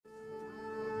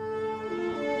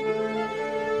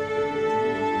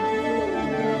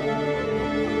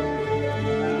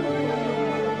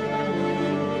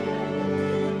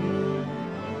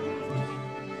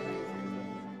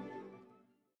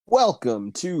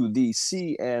welcome to the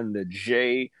C and the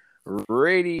J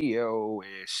Radio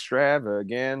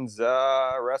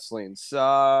Extravaganza Wrestling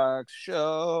Sucks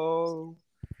Show.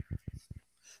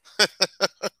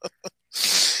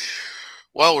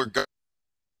 Well, we're going,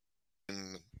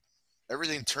 and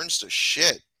everything turns to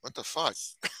shit. What the fuck?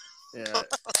 Yeah,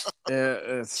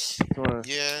 it's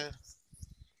Yeah.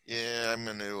 I'm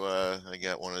gonna. I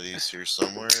got one of these here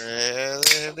somewhere.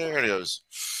 There it goes.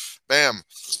 Bam.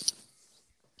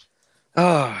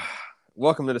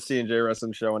 welcome to the C and J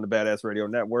Wrestling Show on the Badass Radio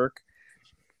Network.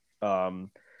 I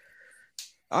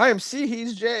am C.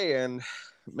 He's J, and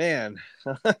man,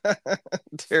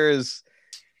 there is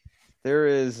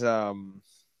there's a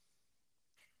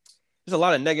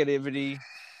lot of negativity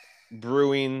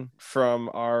brewing from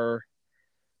our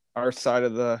side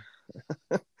of the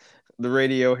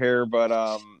radio here,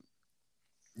 but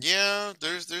Yeah,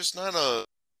 there's not a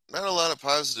lot of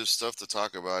positive stuff to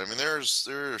talk about. I mean, there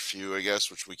are a few, I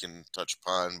guess, which we can touch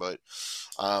upon, but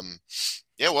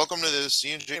yeah, welcome to the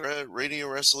C&J Radio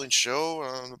Wrestling Show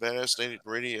on the Badass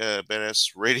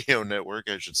Radio Network.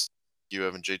 I should thank you,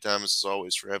 Evan J. Thomas, as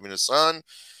always, for having us on.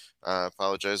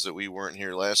 Apologize that we weren't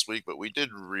here last week, but we did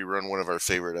rerun one of our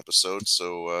favorite episodes,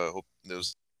 so hope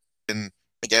those. And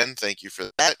again, thank you for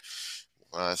that.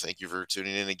 Thank you for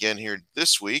tuning in again here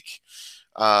this week.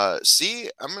 See,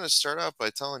 I'm going to start off by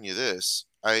telling you this.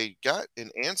 I got an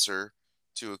answer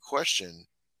to a question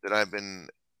that I've been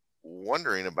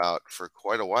wondering about for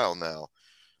quite a while now.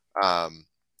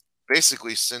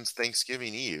 Basically since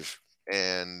Thanksgiving Eve.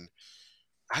 And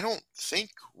I don't think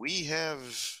we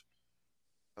have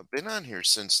been on here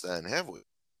since then, have we?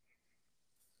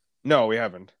 no, we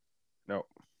haven't. No.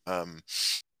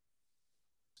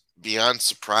 Beyond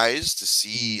surprised to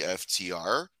see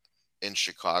FTR in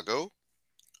Chicago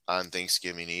on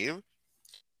Thanksgiving Eve.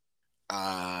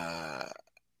 I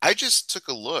just took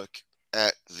a look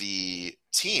at the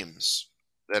teams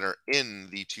that are in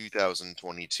the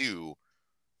 2022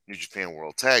 New Japan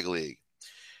World Tag League.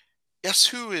 Guess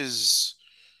who is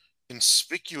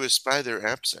conspicuous by their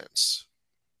absence?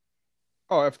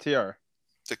 Oh, FTR.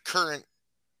 The current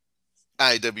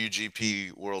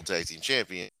IWGP World Tag Team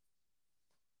Champion.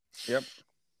 Yep.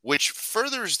 Which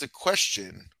furthers the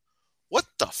question, what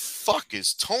the fuck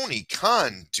is Tony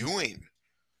Khan doing?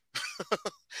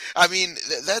 I mean,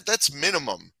 that's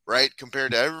minimum, right?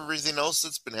 Compared to everything else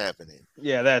that's been happening.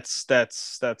 Yeah, that's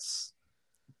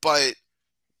but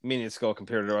minuscule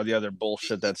compared to all the other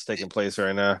bullshit that's taking place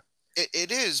right now.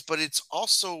 It is, but it's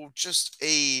also just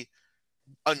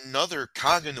another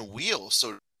cog in the wheel.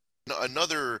 So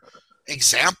another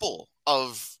example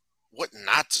of what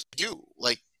not to do.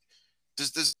 Like,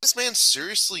 does this man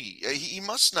seriously? He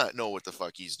must not know what the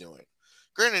fuck he's doing.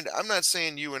 Granted, I'm not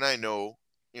saying you and I know.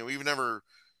 We've never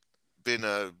been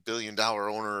a billion-dollar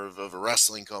owner of a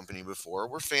wrestling company before.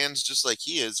 We're fans just like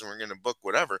he is, and we're going to book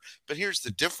whatever. But here's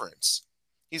the difference.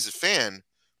 He's a fan,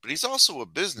 but he's also a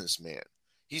businessman.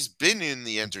 He's been in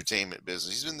the entertainment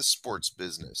business. He's been in the sports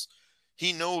business.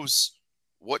 He knows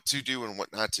what to do and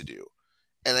what not to do.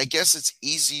 And I guess it's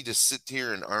easy to sit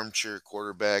here and armchair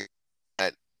quarterback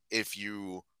that if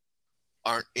you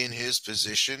aren't in his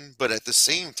position. But at the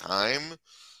same time,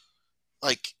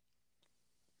 like,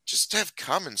 just have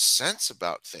common sense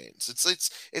about things.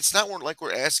 It's not like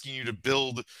we're asking you to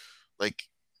build like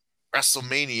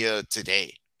WrestleMania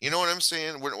today. You know what I'm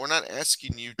saying? We're not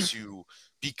asking you to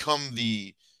become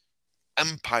the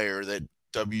empire that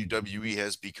WWE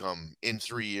has become in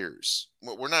 3 years.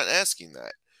 We're not asking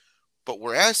that. But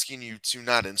we're asking you to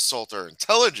not insult our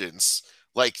intelligence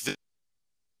like this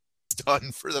is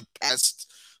done for the past,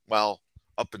 well,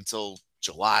 up until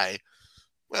July.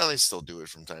 Well, they still do it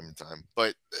from time to time,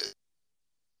 but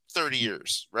 30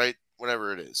 years, right?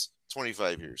 Whatever it is,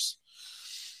 25 years.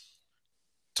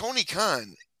 Tony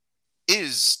Khan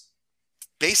is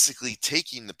basically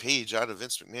taking the page out of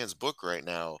Vince McMahon's book right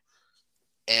now.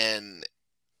 And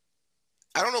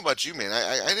I don't know about you, man.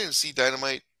 I didn't see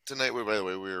Dynamite tonight. By the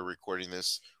way, we were recording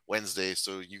this Wednesday,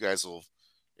 so you guys will,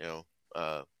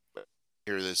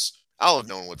 hear this. I'll have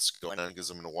known what's going on because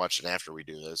I'm going to watch it after we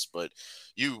do this. But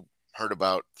you heard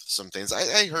about some things.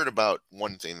 I heard about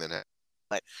one thing that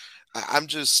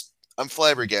happened. I'm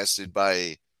flabbergasted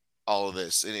by all of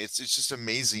this, and it's just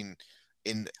amazing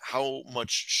in how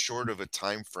much short of a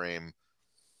time frame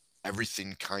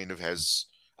everything kind of has.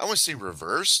 I want to say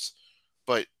reversed,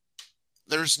 but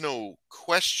there's no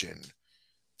question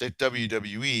that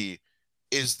WWE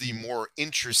is the more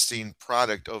interesting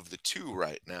product of the two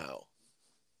right now,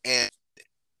 and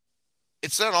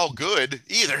it's not all good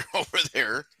either over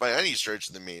there by any stretch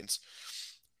of the means,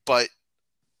 but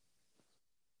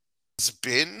it's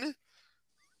been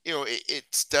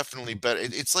it's definitely better.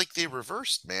 It's like they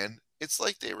reversed, man. It's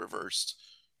like they reversed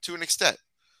to an extent.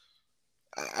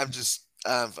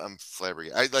 I'm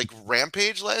flabbergasted. I like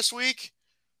Rampage last week.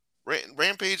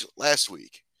 Rampage last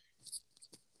week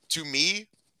to me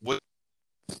was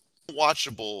a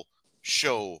watchable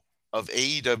show of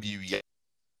AEW yet.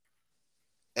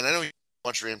 And I know you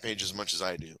watch Rampage as much as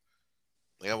I do.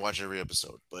 Like I watch every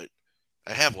episode, but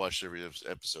I have watched every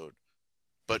episode.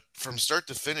 But from start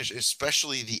to finish,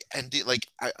 especially the ending, like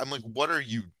I'm like, what are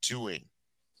you doing?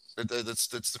 That's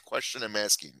the question I'm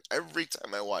asking every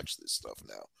time I watch this stuff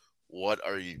now. What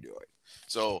are you doing?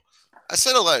 So I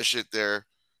said a lot of shit there.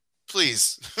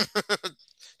 Please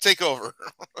take over.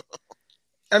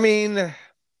 I mean,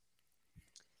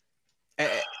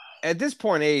 at this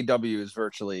point, AEW is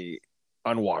virtually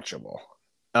unwatchable.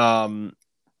 Um,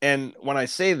 and when I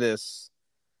say this,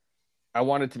 I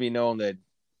want it to be known that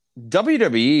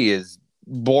WWE is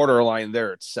borderline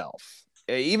there itself.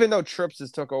 Even though Trips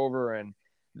has took over and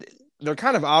they're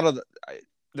kind of out of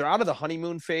the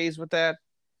honeymoon phase with that,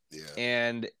 Yeah.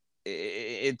 and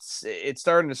it's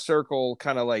starting to circle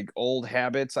kind of like old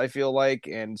habits. I feel like,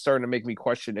 and starting to make me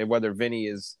question whether Vinny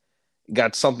is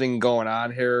got something going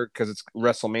on here because it's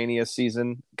WrestleMania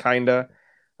season, kinda.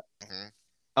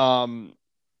 Mm-hmm.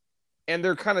 And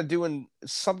they're kind of doing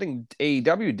something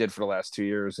AEW did for the last 2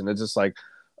 years, and it's just like,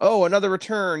 oh, another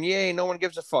return, yay! No one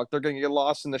gives a fuck. They're gonna get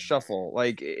lost in the shuffle.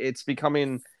 Like it's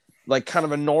becoming like kind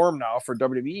of a norm now for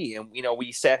WWE, and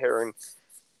we sat here and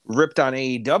ripped on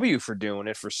AEW for doing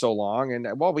it for so long, and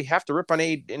well, we have to rip on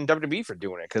WWE for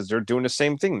doing it because they're doing the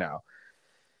same thing now.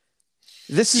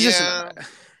 This is just Yeah.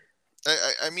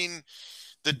 I mean,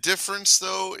 the difference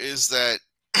though is that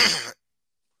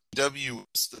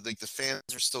like the fans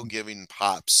are still giving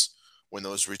pops when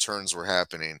those returns were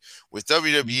happening. With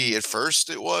WWE, at first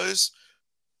it was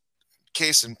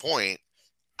case in point.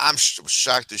 I'm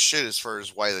shocked as shit as far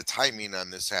as why the timing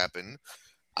on this happened.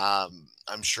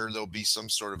 I'm sure there'll be some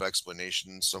sort of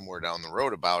explanation somewhere down the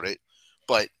road about it,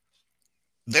 but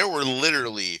there were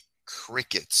literally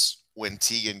crickets when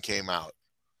Tegan came out.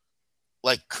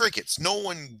 Like crickets. No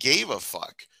one gave a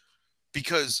fuck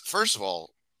because, first of all,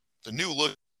 the new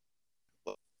look,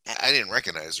 I didn't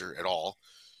recognize her at all.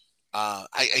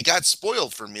 I got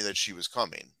spoiled for me that she was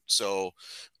coming. So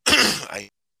I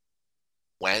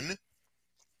when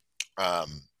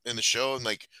in the show, and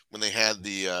like when they had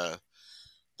the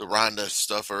Ronda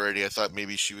stuff already, I thought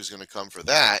maybe she was going to come for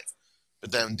that.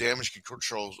 But then Damage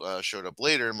Control showed up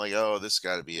later. I'm like, oh, this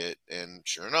got to be it. And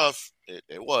sure enough,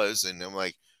 it was. And I'm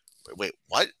like, wait,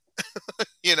 what?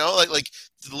 Like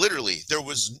literally, there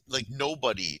was like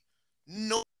nobody,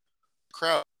 no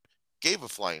crowd gave a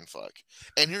flying fuck.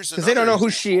 And here's because they another don't know who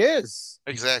example. she is.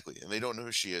 Exactly, and they don't know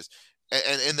who she is.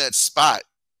 And in that spot,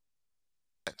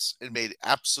 it made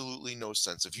absolutely no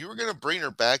sense. If you were going to bring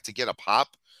her back to get a pop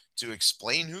to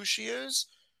explain who she is,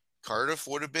 Cardiff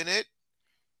would have been it.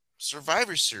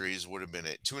 Survivor Series would have been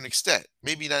it to an extent.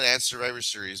 Maybe not at Survivor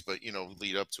Series, but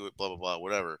lead up to it, blah blah blah,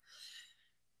 whatever.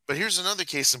 But here's another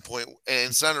case in point, and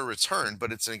it's not a return,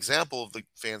 but it's an example of the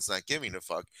fans not giving a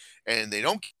fuck, and they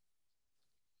don't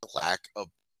lack of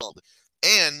build.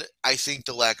 And I think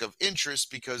the lack of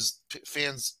interest because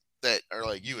fans that are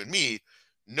like you and me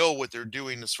know what they're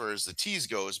doing as far as the tease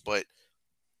goes, but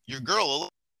your girl,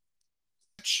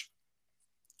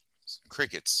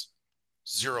 crickets,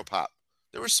 zero pop.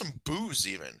 There was some booze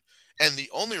even. And the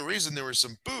only reason there was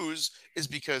some booze is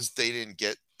because they didn't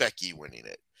get Becky winning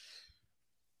it.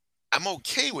 I'm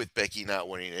okay with Becky not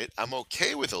winning it. I'm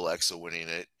okay with Alexa winning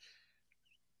it.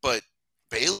 But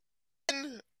Bayley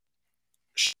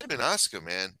should have been Asuka,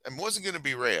 man. It wasn't going to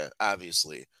be Rhea,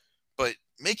 obviously. But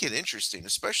make it interesting,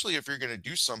 especially if you're going to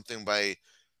do something by,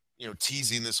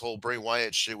 teasing this whole Bray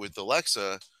Wyatt shit with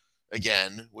Alexa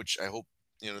again, which I hope,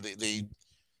 they've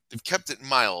kept it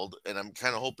mild, and I'm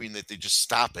kind of hoping that they just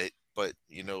stop it. But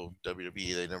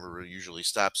WWE, they never really usually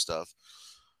stop stuff.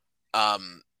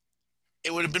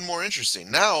 It would have been more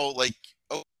interesting. Now, like,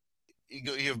 oh,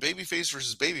 you have babyface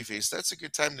versus babyface. That's a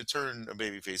good time to turn a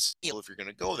babyface heel if you're going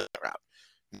to go that route.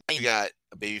 Now you got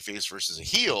a babyface versus a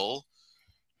heel,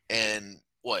 and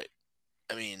what?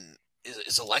 I mean,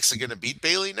 is Alexa going to beat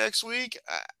Bayley next week?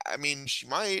 I mean, she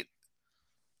might.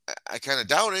 I kind of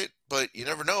doubt it, but you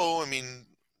never know. I mean,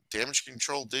 Damage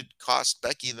Control did cost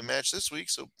Becky the match this week,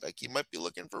 so Becky might be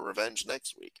looking for revenge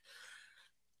next week.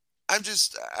 I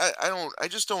just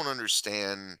don't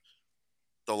understand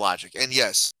the logic. And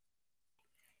yes,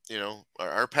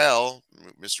 our pal,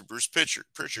 Mr. Bruce Pritchard,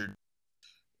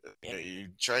 you're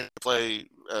trying to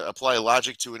apply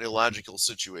logic to an illogical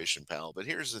situation, pal. But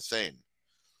here's the thing: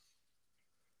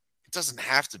 it doesn't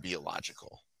have to be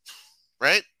illogical.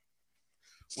 right?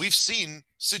 We've seen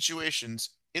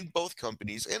situations in both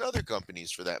companies and other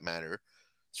companies for that matter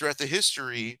throughout the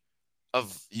history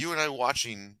of you and I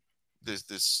watching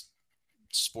this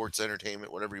sports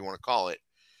entertainment, whatever you want to call it,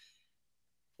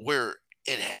 where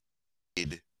it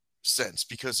made sense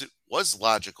because it was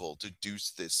logical to do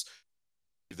this,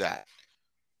 do that.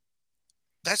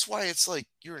 That's why it's like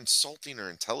you're insulting our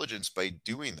intelligence by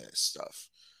doing this stuff.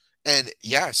 And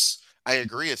yes, I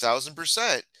agree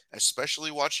 1,000%,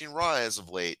 especially watching Raw as of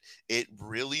late. It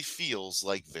really feels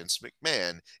like Vince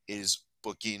McMahon is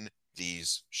booking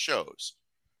these shows.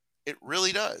 It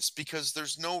really does because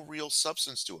there's no real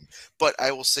substance to him. But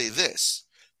I will say this,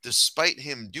 despite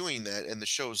him doing that and the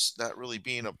show's not really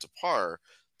being up to par,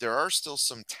 there are still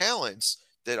some talents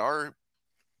that are,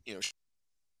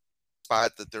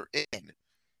 spot that they're in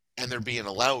and they're being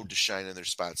allowed to shine in their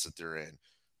spots that they're in.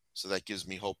 So that gives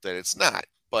me hope that it's not.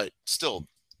 But still,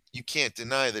 you can't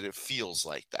deny that it feels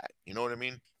like that. You know what I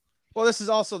mean? Well, this is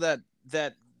also that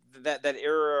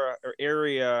era or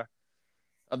area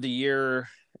of the year,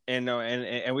 and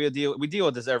we deal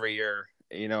with this every year,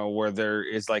 where there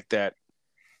is like that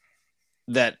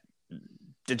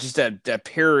just that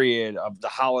period of the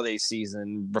holiday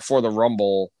season before the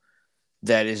Rumble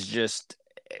that is just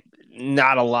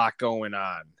not a lot going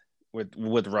on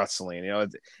with wrestling.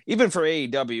 Even for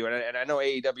AEW, and I know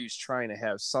AEW is trying to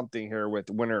have something here with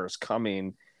Winter is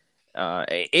Coming.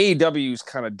 AEW's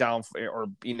kind of down or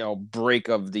break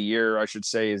of the year, I should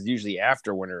say, is usually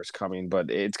after Winter is Coming, but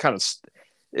it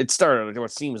started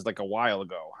what seems like a while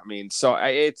ago. I mean, so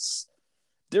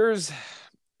there's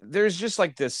just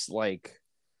like this like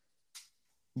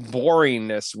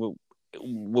boringness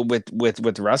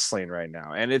with wrestling right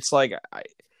now, and it's like I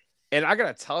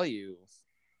gotta tell you,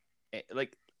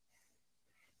 like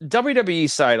WWE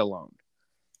side alone,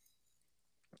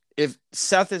 if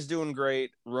Seth is doing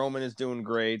great, Roman is doing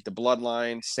great, the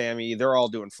Bloodline, Sammy, they're all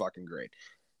doing fucking great.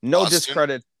 No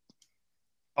discredit.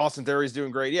 Austin Theory's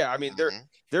doing great. Yeah, I mean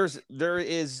there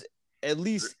is at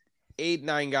least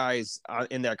 8-9 guys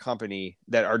in that company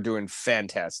that are doing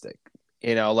fantastic.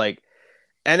 Like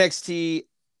NXT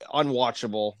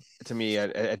unwatchable to me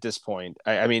at this point.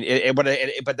 I mean,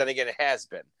 but then again, it has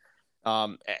been.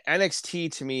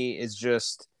 NXT to me is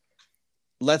just,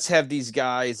 let's have these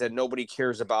guys that nobody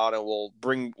cares about, and we'll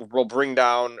bring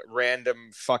down random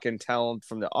fucking talent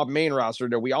from the main roster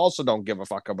that we also don't give a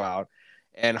fuck about,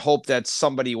 and hope that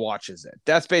somebody watches it.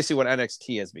 That's basically what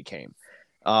NXT has became.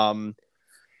 Now,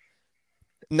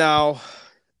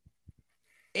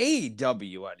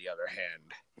 AEW, on the other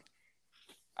hand,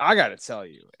 I gotta tell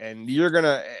you, and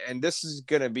this is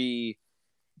gonna be,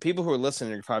 people who are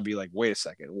listening are probably be like, wait a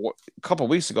second, a couple of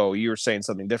weeks ago you were saying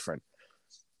something different.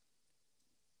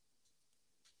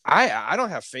 I don't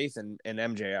have faith in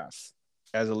MJF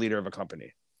as a leader of a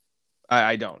company.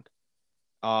 I don't.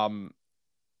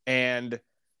 And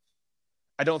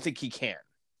I don't think he can.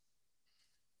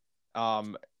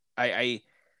 I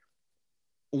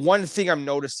one thing I'm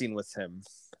noticing with him,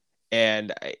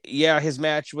 and his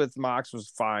match with Mox was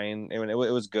fine. I mean, it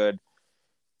was good.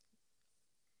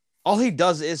 All he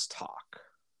does is talk.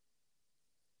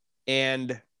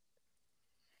 And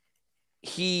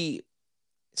he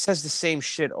says the same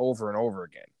shit over and over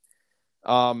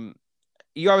again.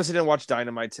 You obviously didn't watch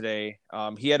Dynamite today.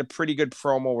 He had a pretty good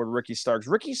promo with Ricky Starks.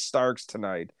 Ricky Starks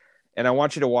tonight, and I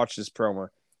want you to watch this promo.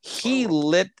 He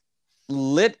lit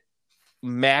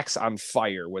Max on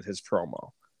fire with his promo.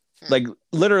 Like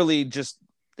literally just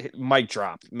mic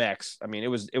drop Max. I mean, it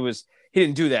was he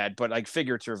didn't do that, but like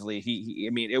figuratively, he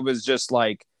I mean, it was just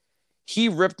like he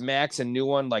ripped Max a new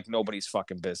one like nobody's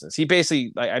fucking business. He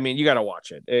basically, like, I mean, you got to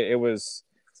watch it. It was,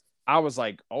 I was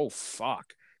like, oh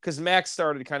fuck, because Max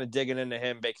started kind of digging into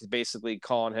him, basically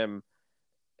calling him,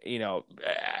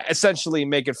 essentially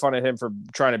making fun of him for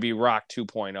trying to be Rock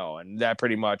 2.0, and that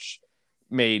pretty much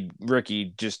made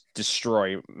Ricky just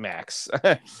destroy Max.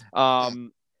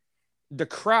 The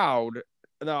crowd,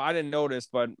 no, I didn't notice,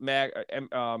 but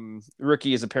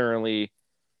Ricky is apparently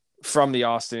from the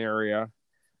Austin area.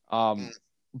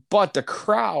 But the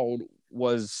crowd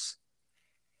was,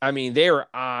 I mean, they were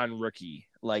on Ricky.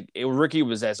 Like Ricky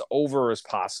was as over as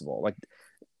possible. Like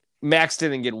Max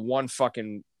didn't get one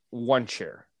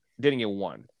chair. Didn't get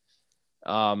one.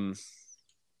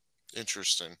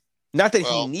 Interesting. Not that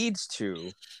he needs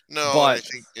to. No, but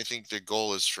I think the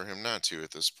goal is for him not to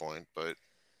at this point, but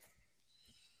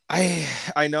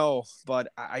I know,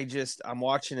 but I'm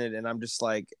watching it and I'm just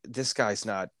like, this guy's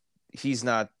he's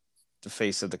not the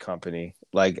face of the company.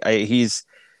 Like he's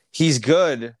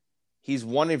good. He's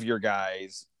one of your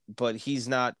guys, but he's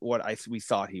not what we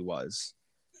thought he was.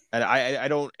 And I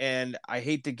don't, and I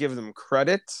hate to give them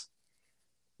credit,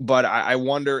 but I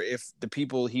wonder if the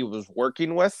people he was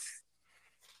working with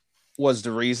was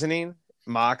the reasoning,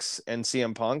 Mox and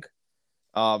CM Punk,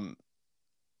 um,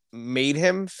 made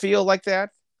him feel like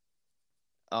that.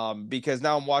 Because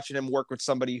now I'm watching him work with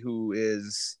somebody who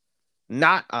is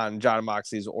not on John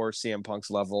Moxley's or CM Punk's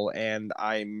level, and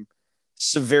I'm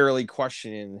severely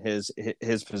questioning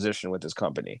his position with this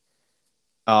company.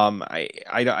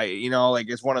 You know, like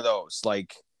it's one of those,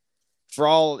 like, for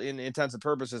all in intents and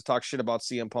purposes, talk shit about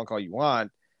CM Punk all you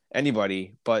want,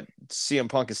 anybody, but CM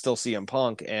Punk is still CM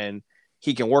Punk, and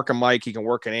he can work a mic, he can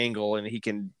work an angle, and he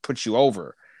can put you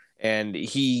over, and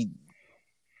he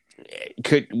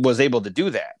was able to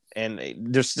do that. And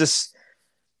there's just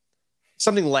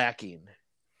something lacking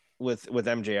with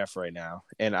MJF right now,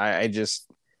 and I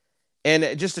just,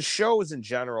 and just the shows in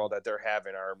general that they're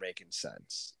having are making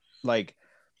sense. Like,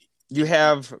 you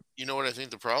have, You know what I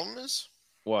think the problem is?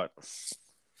 what?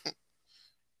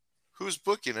 Who's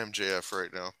booking MJF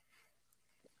right now?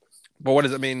 But what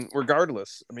does it mean?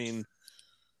 Regardless, I mean,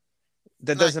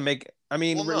 that Not doesn't make. I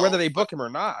mean, well, whether no, they but book him or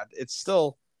not, it's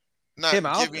still him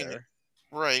not out giving there.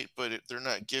 right, but they're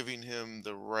not giving him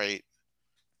the right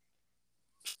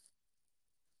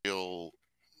real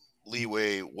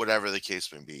leeway, whatever the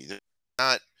case may be. They're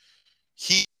not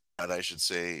he, I should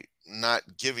say, not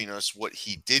giving us what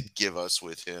he did give us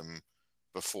with him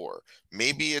before.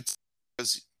 Maybe it's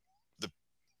because the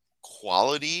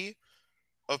quality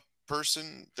of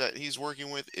person that he's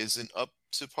working with isn't up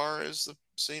to par as the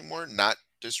same word. Not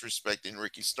disrespecting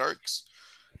Ricky Starks.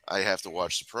 I have to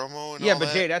watch the promo and Yeah, all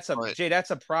but that. But Jay,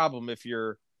 that's a problem if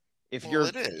well, you're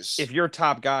it is. if your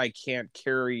top guy can't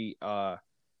carry a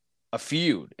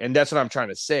feud, and that's what I'm trying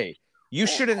to say. Well, of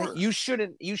course.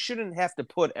 You shouldn't have to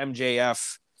put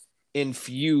MJF in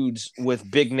feuds with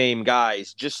big name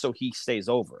guys just so he stays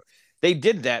over. They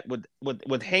did that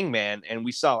with Hangman, and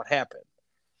we saw it happen.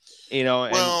 You know,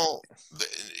 and Well,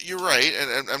 you're right,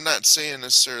 and I'm not saying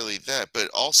necessarily that, but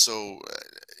also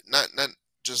not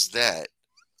just that.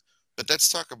 But let's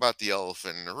talk about the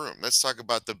elephant in the room. Let's talk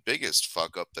about the biggest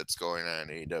fuck up that's going on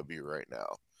in AEW right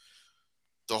now.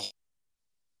 The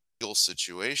whole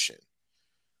situation.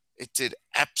 It did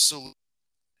absolutely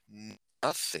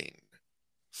nothing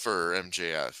for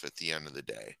MJF at the end of the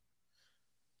day.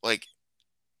 Like,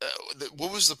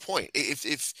 what was the point?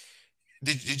 If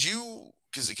did you,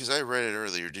 because I read it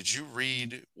earlier, did you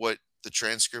read what the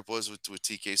transcript was with what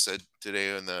TK said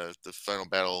today in the final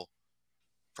battle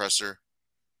presser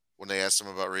when they asked him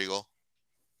about Regal?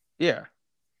 yeah.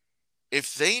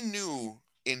 If they knew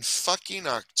in fucking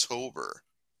October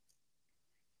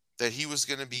that he was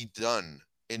going to be done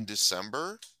in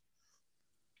December,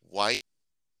 why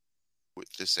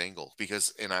with this angle?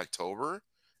 Because in October,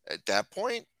 at that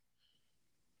point,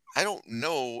 I don't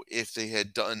know if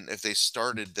they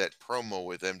started that promo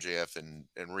with MJF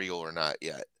and Regal or not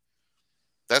yet.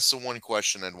 That's the one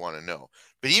question I'd want to know.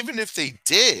 But even if they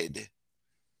did,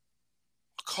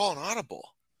 call an audible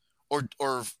or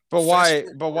But fast why?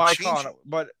 forward But or why change call it. it?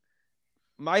 But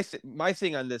my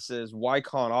thing on this is, why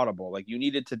call an audible? Like, you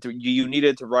needed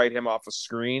to write him off a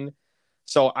screen.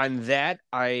 So on that,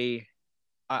 They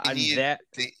on needed that,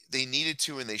 they needed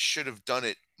to, and they should have done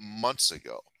it months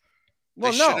ago. They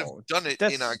well, should have no, done it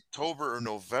in that's October or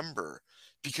November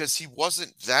because he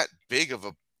didn't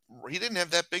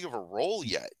have that big of a role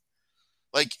yet.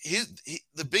 Like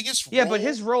the biggest yeah, but role.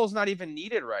 his role is not even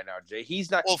needed right now, Jay.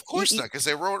 He's not. Well, of course not, because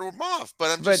they wrote him off.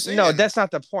 But I'm just But no, saying, that's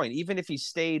not the point. Even if he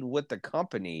stayed with the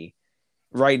company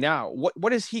right now,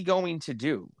 what is he going to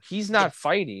do? He's the not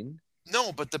fighting.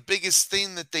 no, but the biggest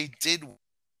thing that they did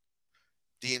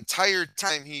the entire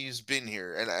time he's been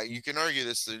here, and you can argue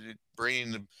this,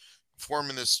 bringing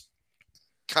forming this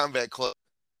combat club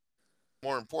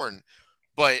more important,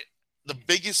 but the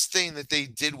biggest thing that they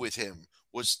did with him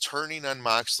was turning on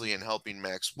Moxley and helping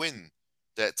Max win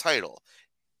that title.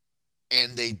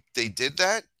 And they did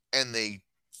that, and they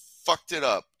fucked it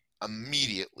up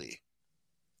immediately.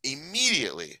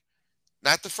 Immediately.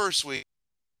 Not the first week.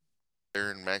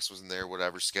 And Max wasn't there,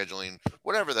 whatever, scheduling,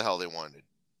 whatever the hell they wanted.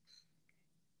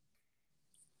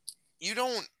 You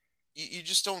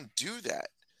just don't do that.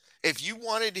 If you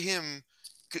wanted him,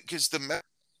 because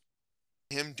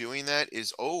him doing that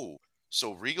is, oh,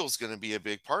 so Regal's going to be a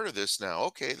big part of this now.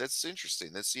 Okay, that's interesting.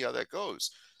 Let's see how that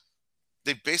goes.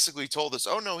 They basically told us,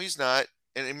 oh no, he's not,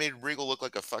 and it made Regal look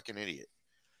like a fucking idiot.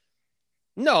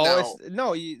 No, Now, it's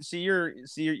no.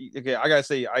 Okay.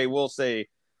 I will say,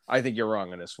 I think you're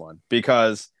wrong on this one,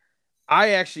 because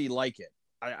I actually like it.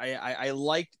 I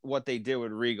liked what they did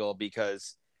with Regal,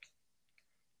 because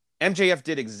MJF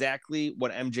did exactly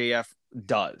what MJF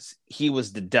does. He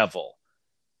was the devil.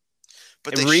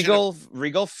 But And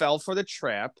Regal fell for the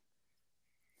trap.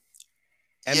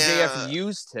 MJF yeah.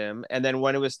 used him, and then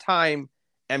when it was time,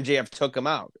 MJF took him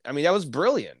out. I mean, that was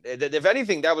brilliant. If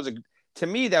anything, to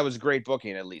me that was great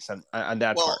booking, at least on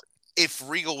that Well, part. if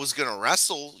Regal was going to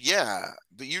wrestle, yeah,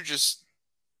 but he's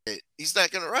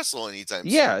not going to wrestle anytime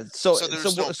soon. Yeah. So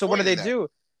there's no what do point they in that. do?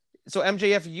 So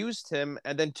MJF used him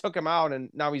and then took him out,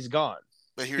 and now he's gone.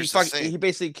 But here's the thing: he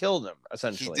basically killed him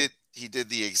essentially. He did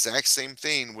the exact same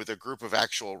thing with a group of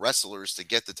actual wrestlers to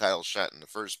get the title shot in the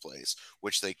first place,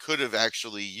 which they could have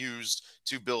actually used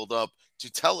to build up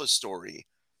to tell a story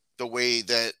the way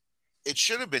that it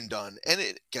should have been done. And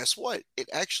guess what? It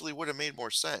actually would have made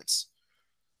more sense.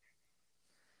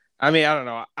 I mean, I don't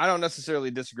know. I don't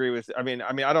necessarily disagree with. I mean,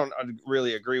 I don't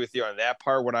really agree with you on that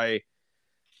part.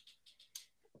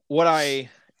 What I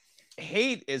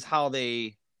hate is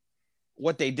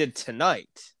what they did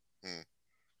tonight.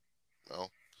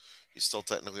 Well, he's still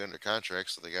technically under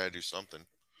contract, so they got to do something.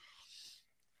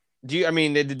 Do you? I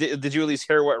mean, did you at least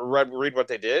read what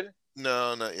they did?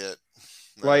 No, not yet.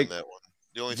 Not like on that one.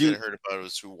 The only thing I heard about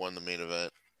was who won the main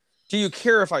event. Do you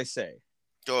care if I say?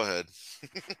 Go ahead.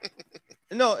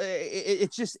 No,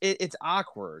 it's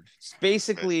awkward. It's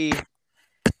basically,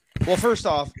 well, first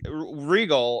off,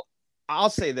 Regal. I'll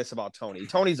say this about Tony.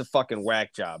 Tony's a fucking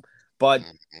whack job, but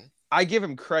I give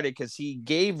him credit because he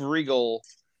gave Regal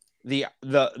the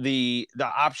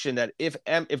option that if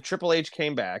Triple H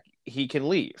came back, he can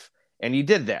leave, and he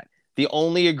did that. The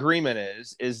only agreement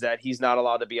is that he's not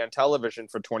allowed to be on television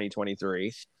for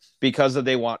 2023 because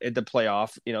they wanted to play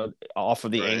off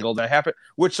of the angle that happened.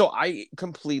 So I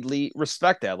completely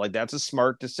respect that. Like, that's a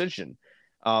smart decision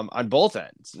on both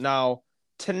ends. Now,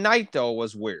 tonight though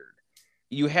was weird.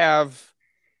 You have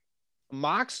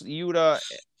Mox, Yuta,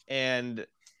 and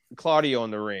Claudio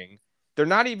in the ring. They're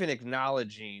not even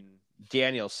acknowledging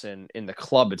Danielson in the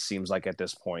club, it seems like, at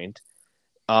this point.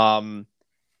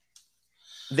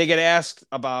 They get asked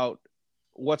about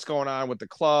what's going on with the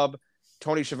club.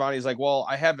 Tony Schiavone's like, well,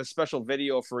 I have a special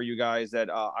video for you guys that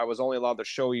I was only allowed to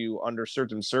show you under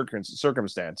certain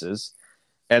circumstances.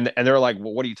 And they're like,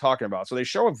 well, what are you talking about? So they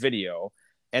show a video,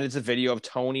 and it's a video of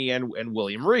Tony and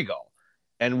William Regal.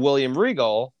 And William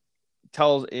Regal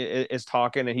is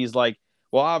talking, and he's like,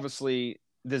 well, obviously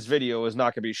this video is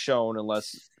not going to be shown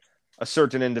unless a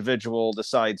certain individual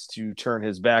decides to turn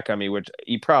his back on me, which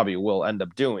he probably will end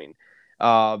up doing.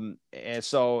 And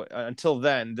so until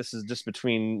then, this is just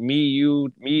between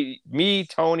me,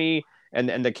 Tony,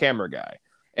 and the camera guy.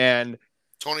 And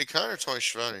Tony Khan or Tony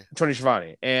Schiavone? Tony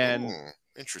Schiavone. And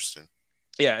interesting.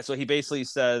 Yeah, so he basically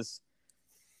says,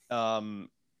 I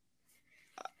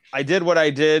did what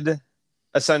I did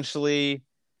essentially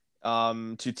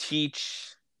to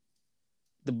teach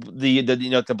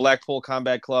the Blackpool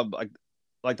Combat Club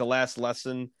like the last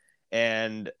lesson,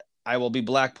 and I will be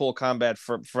Blackpool Combat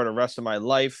for the rest of my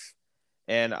life,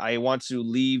 and I want to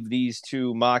leave these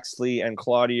two, Moxley and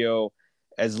Claudio,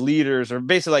 as leaders, or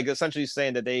basically like essentially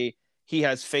saying that he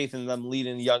has faith in them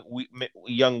leading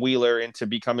young Wheeler into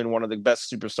becoming one of the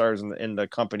best superstars in the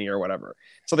company or whatever,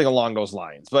 something along those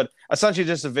lines. But essentially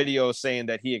just a video saying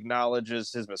that he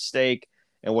acknowledges his mistake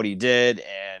and what he did,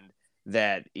 and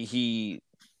that it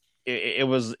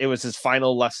was his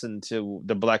final lesson to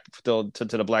the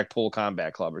the Blackpool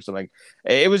Combat Club or something.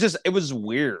 It was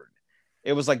weird.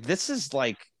 It was like, this is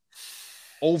like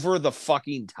over the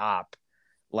fucking top,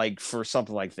 like, for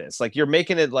something like this. Like, you're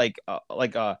making it like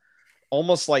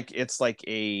almost like it's like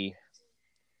a,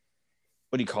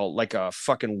 what do you call it? Like a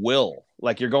fucking will.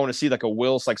 Like, you're going to see like a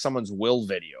will, it's like someone's will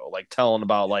video, like telling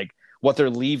about like what they're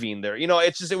leaving there.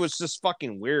 It was just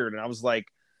fucking weird. And I was like,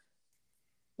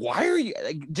 why are you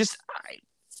like,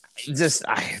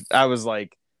 I was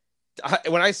like,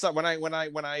 when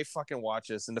I fucking watch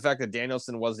this, and the fact that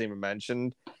Danielson wasn't even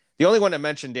mentioned, the only one that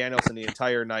mentioned Danielson the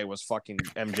entire night was fucking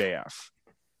MJF.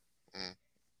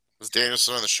 Was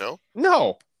Danielson on the show?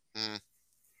 No.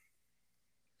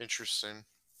 Interesting.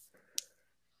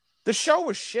 The show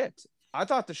was shit. I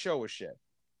thought the show was shit.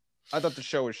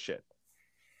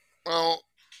 Well,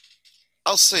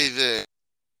 I'll say this.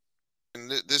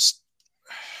 And this,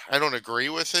 I don't agree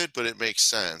with it, but it makes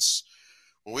sense.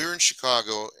 When we were in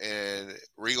Chicago and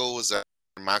Regal was there,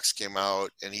 Mox came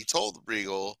out, and he told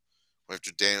Regal,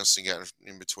 after Danielson got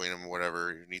in between him or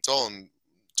whatever, and he told him,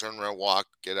 turn around, walk,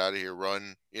 get out of here,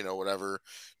 run, whatever,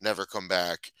 never come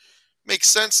back. Makes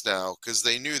sense now because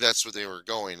they knew that's where they were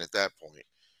going at that point.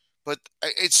 But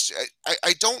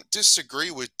I don't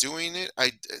disagree with doing it.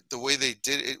 The way they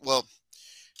did it. Well,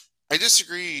 I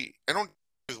disagree. I don't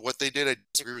agree with what they did. I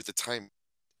disagree with the time.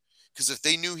 Because if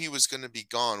they knew he was going to be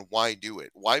gone, why do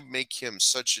it? Why make him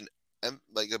such an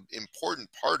important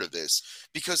part of this?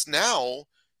 Because now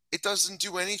it doesn't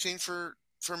do anything for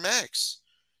Max.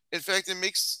 In fact, it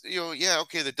makes yeah,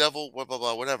 okay, the devil, blah blah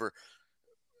blah, whatever.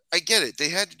 I get it. They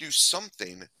had to do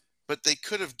something, but they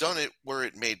could have done it where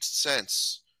it made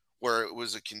sense, where it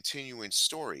was a continuing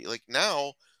story. Like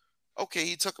now, okay,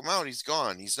 he took him out. He's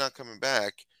gone. He's not coming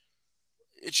back.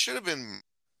 It should have been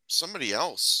somebody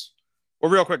else. Well,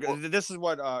 real quick, this is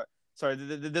what. Sorry,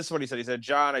 this is what he said. He said,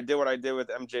 "John, I did what I did with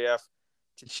MJF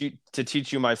to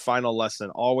teach you my final lesson.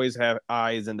 Always have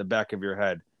eyes in the back of your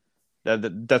head."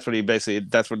 That's what he basically.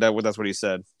 That's what he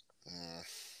said.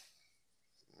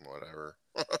 Whatever.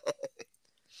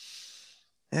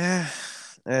 Yeah,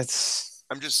 it's.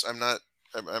 I'm not.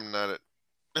 Let's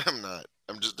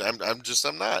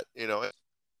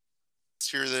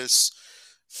hear this.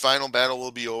 Final battle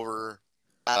will be over.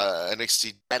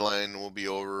 NXT deadline will be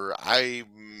over. I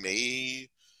may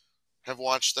have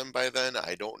watched them by then.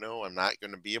 I don't know. I'm not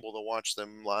going to be able to watch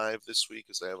them live this week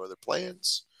because I have other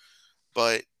plans.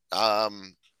 But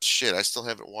shit, I still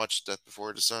haven't watched Death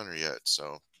Before Dishonor yet.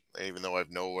 So even though I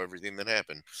know everything that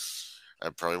happened, I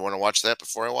probably want to watch that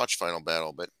before I watch Final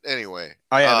Battle. But anyway,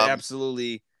 I have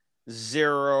absolutely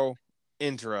zero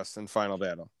interest in Final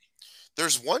Battle.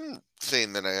 There's one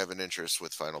thing that I have an interest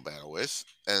with Final Battle with,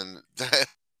 and that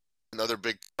another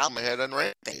big problem I had on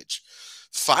Rampage.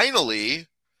 Finally,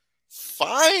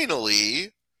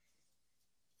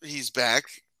 he's back.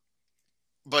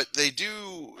 But they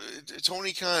do.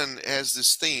 Tony Khan has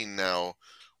this thing now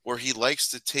where he likes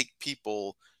to take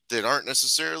people that aren't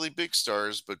necessarily big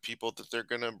stars, but people that they're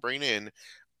going to bring in,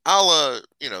 a la,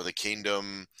 the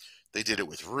Kingdom. They did it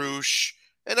with Roosh,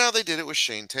 and now they did it with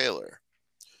Shane Taylor.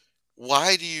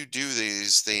 Why do you do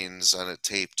these things on a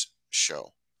taped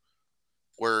show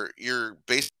where you're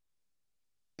basically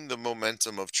the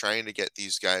momentum of trying to get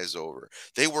these guys over?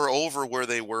 They were over where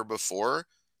they were before,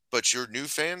 but your new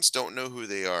fans don't know who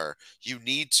they are. You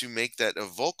need to make that a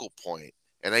vocal point,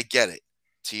 and I get it.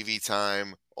 TV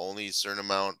time, only a certain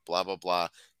amount, blah, blah, blah.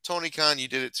 Tony Khan, you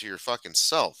did it to your fucking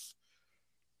self.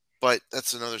 But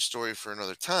that's another story for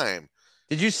another time.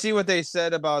 Did you see what they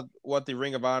said about what the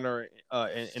Ring of Honor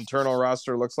internal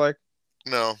roster looks like?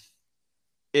 No.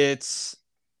 It's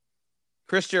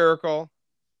Chris Jericho,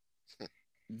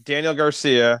 Daniel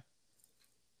Garcia,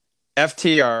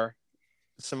 FTR,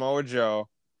 Samoa Joe,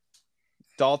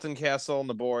 Dalton Castle and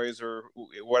the boys, or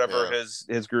whatever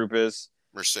his group is.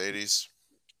 Mercedes,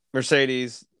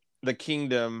 the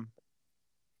Kingdom,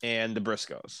 and the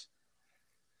Briscoes.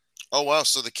 Oh, wow.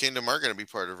 So the Kingdom are going to be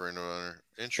part of Ring of Honor.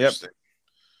 Interesting.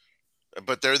 Yep.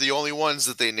 But they're the only ones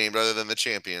that they named other than the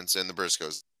champions and the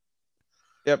Briscoes.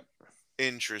 Yep.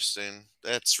 Interesting.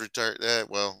 That's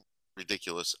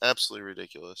ridiculous. Absolutely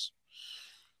ridiculous.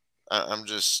 I'm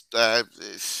just, I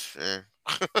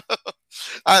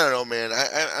don't know, man.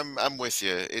 I'm with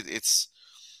you. It's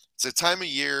a time of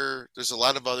year. There's a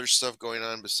lot of other stuff going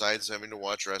on besides having to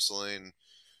watch wrestling.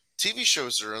 TV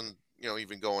shows are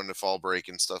even going to fall break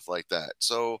and stuff like that.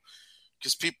 So,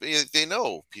 because people, they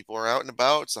know people are out and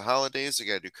about. It's the holidays. They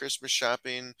got to do Christmas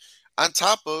shopping on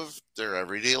top of their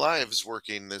everyday lives,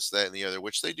 working this, that, and the other,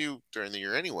 which they do during the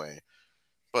year anyway.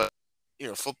 But,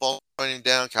 football winding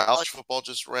down. College football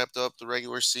just wrapped up the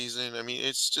regular season. I mean,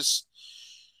 it's just,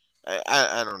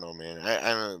 I don't know, man.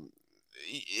 I don't.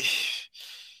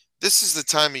 This is the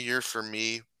time of year for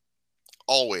me,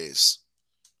 always.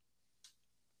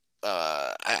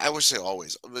 I would say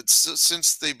always, but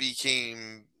since they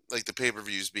became like the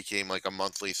pay-per-views became like a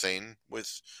monthly thing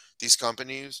with these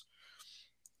companies,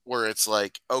 where it's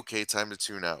like, okay, time to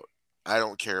tune out. I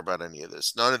don't care about any of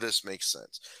this. None of this makes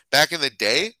sense. Back in the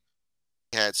day,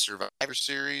 we had Survivor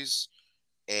Series,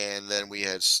 and then we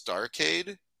had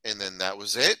Starrcade, and then that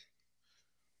was it.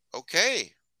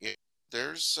 Okay,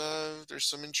 there's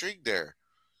some intrigue there.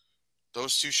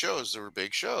 Those two shows, they were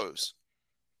big shows.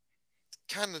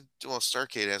 Kind of, well,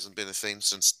 Starrcade hasn't been a thing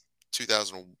since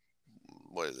 2000.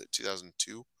 What is it,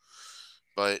 2002?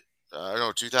 But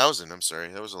no, 2000. I'm sorry,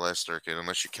 that was the last Starrcade,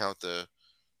 unless you count the,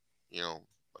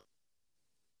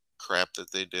 crap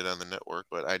that they did on the network.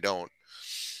 But I don't.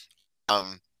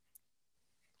 I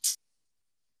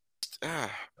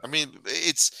mean,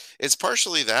 it's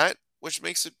partially that which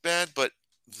makes it bad, but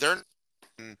they're not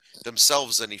doing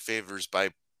themselves any favors by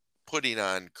putting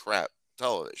on crap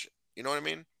television. You know what I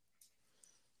mean?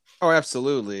 Oh,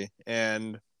 absolutely.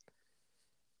 And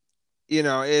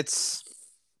it's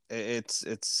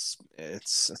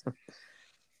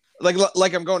like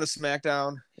I'm going to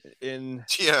SmackDown in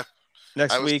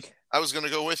next week. I was going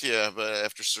to go with you, but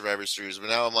after Survivor Series, but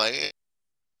now I'm like,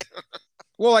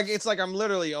 Well, like it's like I'm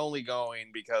literally only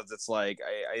going because it's like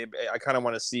I kind of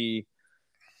want to see,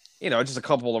 just a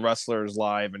couple of wrestlers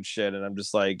live and shit, and I'm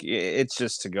just like it's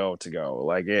just to go.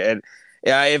 Like yeah,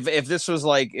 if this was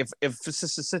like if this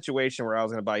is a situation where I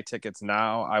was gonna buy tickets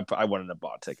now, I wouldn't have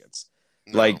bought tickets.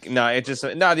 No. Like no, it just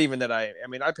not even that I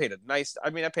mean I paid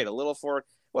a little for it.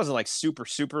 It wasn't like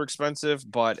super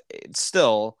expensive, but it's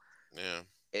still Yeah.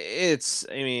 it's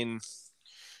I mean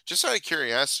Just out of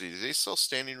curiosity, do they sell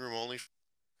standing room only?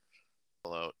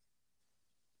 Out.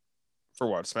 for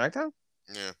what SmackDown?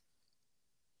 Yeah.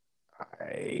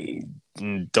 I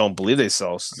don't believe they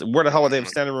sell. Where the hell would they have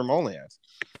standing room only at?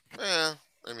 Yeah.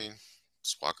 I mean,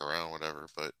 just walk around, whatever.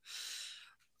 But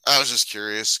I was just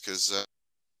curious because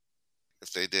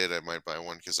if they did, I might buy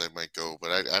one because I might go.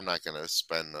 But I'm not gonna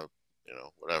spend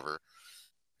whatever.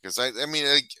 Because I mean,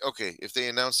 okay, if they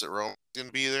announce that Roman's gonna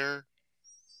be there,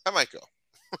 I might go.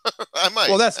 I might.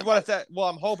 Well, that's I what might. if that. Well,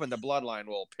 I'm hoping the bloodline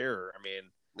will appear. I mean,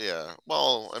 Yeah.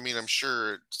 Well, I mean, I'm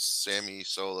sure Sammy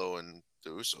Solo and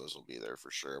the Usos will be there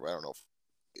for sure, but I don't know if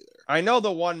they'll be there. I know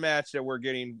the one match that we're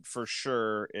getting for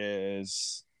sure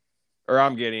is, or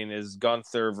I'm getting is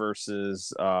Gunther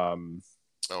versus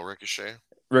Ricochet.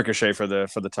 Ricochet for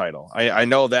the title. I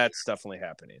know that's definitely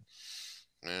happening.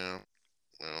 Yeah.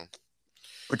 Well.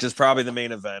 Which is probably the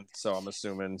main event. So I'm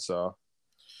assuming so.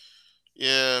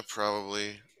 Yeah,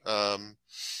 probably. Yeah,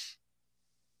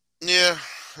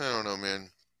 I don't know, man.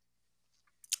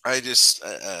 I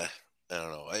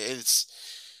don't know.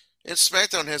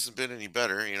 SmackDown hasn't been any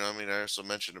better. I mean, I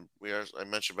mentioned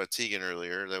about Tegan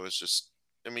earlier. That was just.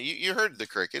 I mean, you heard the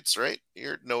crickets, right? You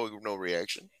heard no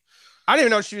reaction. I didn't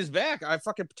even know she was back. I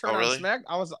fucking turned Oh, on really? Smack.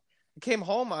 I came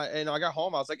home. I got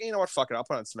home. I was like, you know what? Fuck it. I'll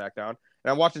put on SmackDown.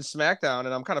 And I'm watching SmackDown,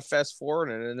 and I'm kind of fast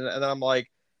forwarding, and then I'm like,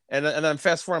 and then I'm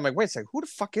fast forwarding. I'm like, wait a second, who the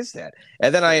fuck is that?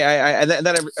 And then I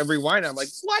rewind. I'm like,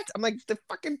 what? I'm like the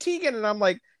fucking Tegan, and I'm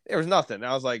like, there was nothing. And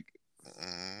I was like,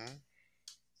 Mm-hmm.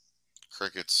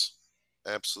 Crickets,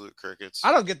 absolute crickets.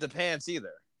 I don't get the pants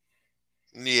either.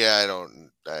 Yeah, I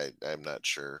don't. I'm not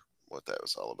sure what that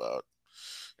was all about.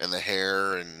 And the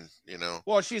hair, and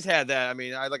Well, she's had that. I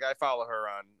mean, I follow her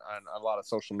on a lot of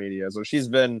social media, so she's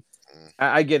been. Mm.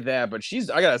 I get that, but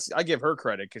I give her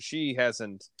credit because she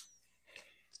hasn't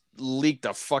leaked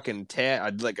a fucking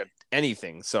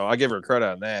anything. So I give her credit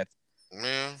on that.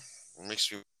 Yeah, it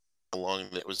makes me how long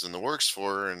it was in the works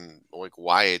for, and like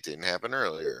why it didn't happen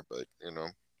earlier. But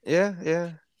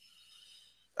Yeah.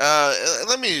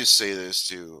 let me just say this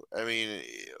too. I mean,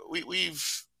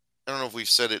 we've I don't know if we've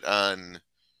said it on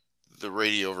the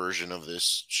radio version of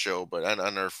this show, but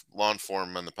on our long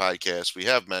form on the podcast, we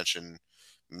have mentioned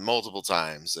multiple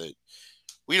times that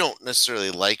we don't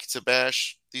necessarily like to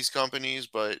bash these companies,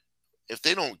 but if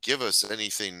they don't give us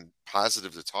anything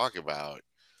positive to talk about,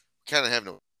 we kind of have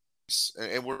no,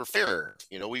 and we're fair.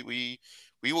 We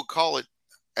will call it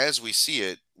as we see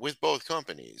it with both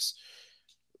companies.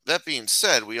 That being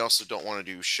said, we also don't want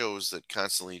to do shows that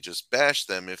constantly just bash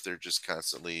them if they're just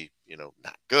constantly,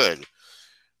 not good.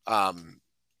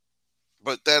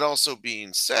 But that also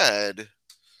being said,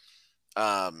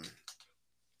 um,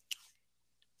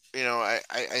 I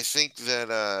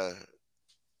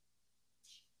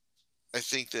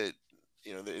think that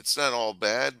it's not all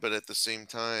bad, but at the same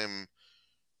time,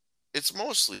 it's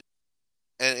mostly,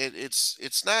 and it's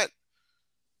not,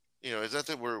 it's not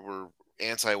that we're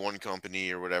anti one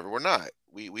company or whatever. We're not.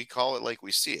 We call it like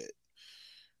we see it.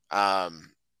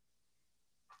 Um,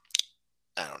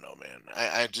 I don't know, man.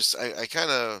 I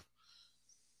kind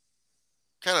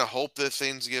of hope that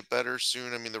things get better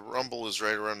soon. I mean, the Rumble is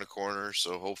right around the corner,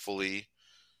 so hopefully,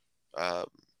 uh,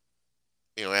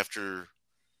 after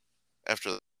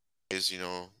is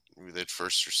maybe that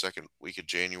first or second week of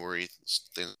January.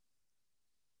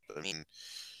 I mean,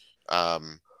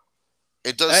 um,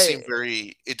 Hey, it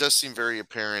does seem very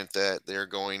apparent that they're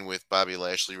going with Bobby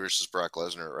Lashley versus Brock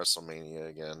Lesnar at WrestleMania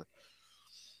again,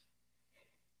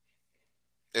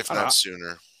 if I don't not know.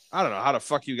 sooner, I don't know how the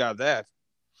fuck you got that.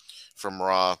 from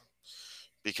Raw.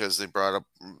 Because they brought up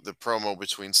the promo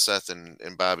between Seth and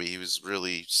Bobby.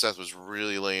 Seth was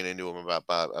really laying into him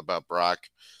about Brock,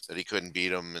 that he couldn't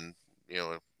beat him, and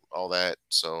all that.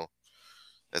 So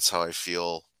that's how I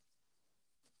feel.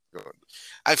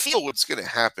 I feel what's going to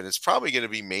happen. It's probably going to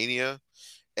be Mania,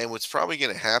 and what's probably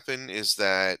going to happen is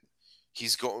that he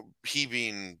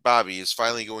being Bobby is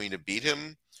finally going to beat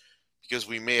him, because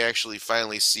we may actually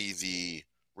finally see the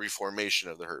reformation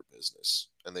of the Hurt Business,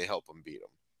 and they help him beat him,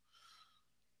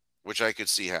 which I could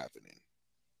see happening.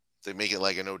 They make it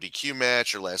like an ODQ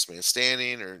match or last man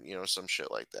standing, or some shit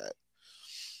like that.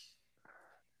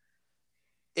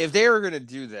 If they were gonna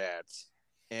do that,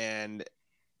 and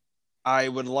I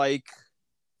would like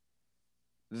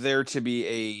there to be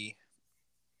a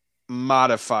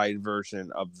modified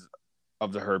version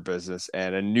of the Hurt Business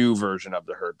and a new version of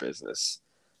the Hurt Business.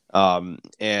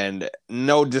 And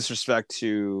no disrespect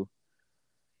to,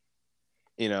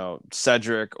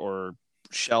 Cedric or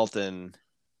Shelton,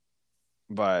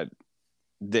 but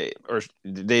they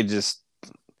just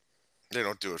They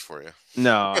don't do it for you.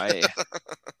 no. I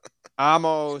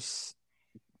Amos,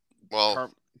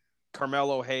 Well,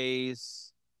 Carmelo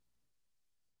Hayes,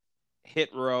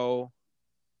 Hit Row.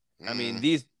 I mean,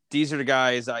 these are the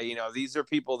guys. These are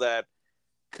people that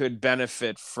could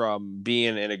benefit from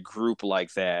being in a group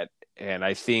like that, and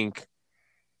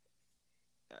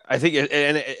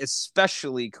and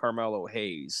especially Carmelo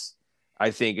Hayes.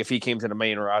 I think if he came to the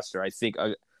main roster, I think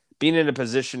being in a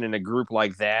position in a group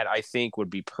like that, I think would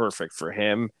be perfect for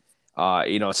him.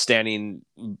 Standing,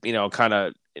 kind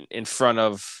of in front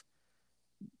of,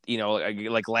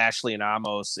 like Lashley and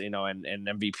Amos, and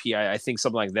MVP. I think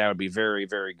something like that would be very,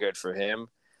 very good for him.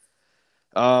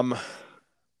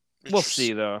 We'll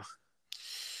see though.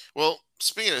 Well,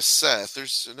 speaking of Seth,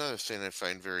 there's another thing I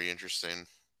find very interesting.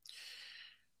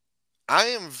 I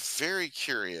am very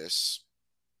curious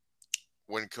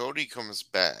when Cody comes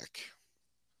back,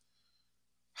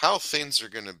 how things are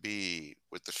going to be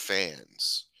with the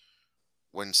fans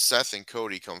when Seth and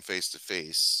Cody come face to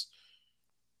face,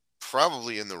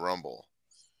 probably in the Rumble.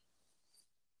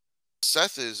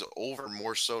 Seth is over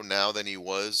more so now than he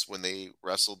was when they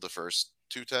wrestled the first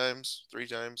 2 times, 3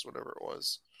 times, whatever it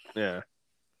was. Yeah.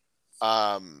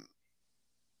 I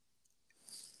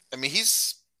mean,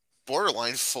 he's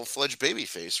borderline full-fledged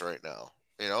babyface right now.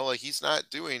 Like he's not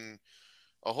doing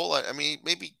a whole lot. I mean,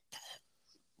 maybe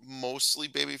mostly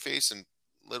babyface and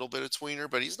a little bit of tweener,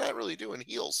 but he's not really doing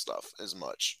heel stuff as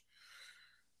much.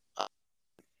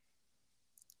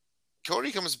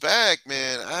 Cody comes back,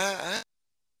 man. I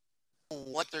don't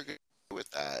know what they're going to do with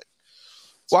that.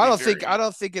 Well, I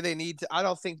don't think they need to. I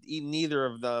don't think neither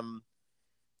of them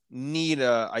need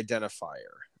a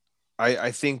identifier.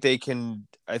 I think they can.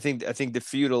 I think the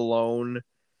feud alone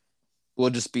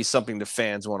will just be something the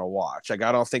fans want to watch. Like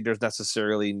I don't think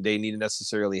they need to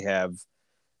necessarily have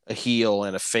a heel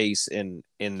and a face in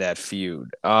that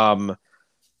feud. What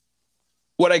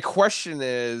I question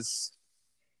is,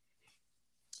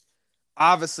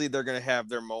 obviously they're going to have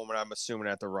their moment. I'm assuming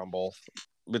at the Rumble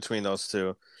between those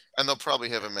two, and they'll probably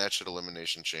have a match at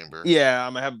Elimination Chamber. Yeah,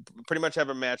 I'm gonna pretty much have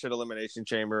a match at Elimination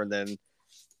Chamber, and then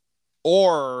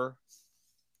or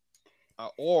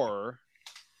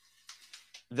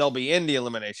they'll be in the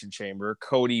Elimination Chamber.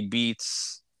 Cody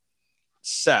beats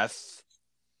Seth,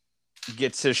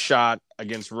 gets his shot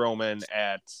against Roman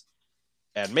at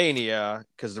Mania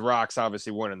because The Rock's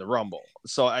obviously winning the Rumble.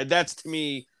 So that's to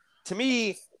me.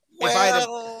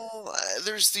 Well,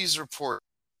 there's these reports,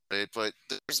 but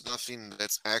there's nothing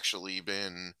that's actually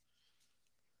been,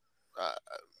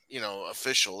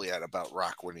 official yet about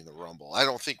Rock winning the Rumble. I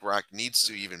don't think Rock needs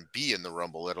to even be in the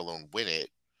Rumble, let alone win it.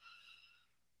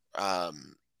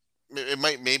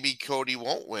 Maybe Cody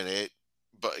won't win it,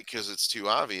 but because it's too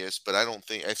obvious. But I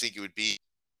think it would be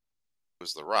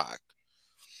was The Rock.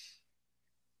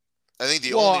 I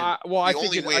think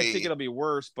I think it'll be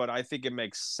worse, but I think it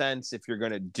makes sense if you're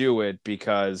going to do it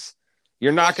because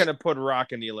you're not going to put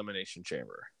Rock in the Elimination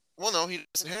Chamber. Well, no, he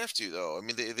doesn't have to though. I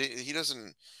mean, he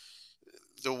doesn't.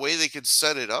 The way they could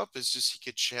set it up is just he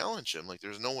could challenge him. Like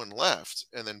there's no one left,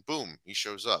 and then boom, he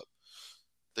shows up.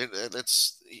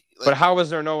 But how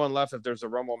is there no one left if there's a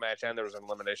Rumble match and there's an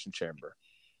Elimination Chamber?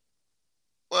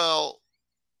 Well,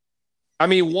 I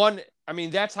mean,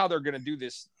 that's how they're going to do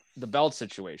this. The belt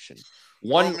situation.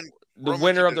 The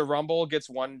winner of the Rumble gets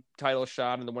one title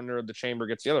shot, and the winner of the Chamber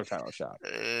gets the other title shot.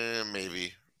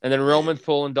 Maybe. And then Roman's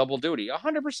pulling double duty.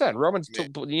 100%. Roman's.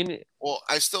 Well,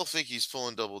 I still think he's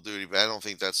pulling double duty, but I don't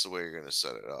think that's the way you're going to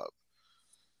set it up.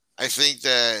 I think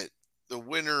that the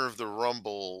winner of the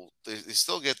Rumble, they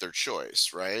still get their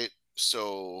choice, right?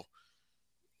 So,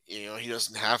 he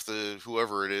doesn't have to.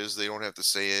 Whoever it is, they don't have to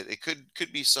say it. It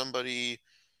could be somebody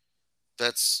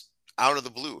that's out of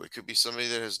the blue. It could be somebody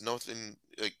that has nothing,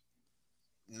 like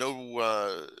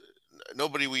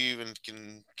nobody we even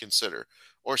can consider,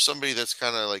 or somebody that's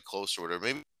kind of like close or whatever.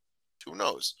 Maybe, who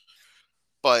knows?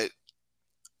 But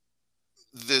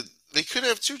they could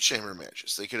have 2 chamber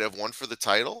matches. They could have one for the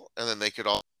title, and then they could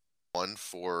all have one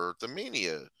for the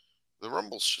Mania, the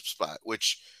Rumble spot,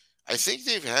 which I think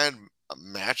they've had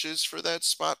matches for that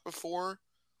spot before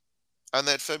on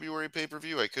that February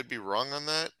pay-per-view. I could be wrong on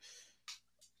that.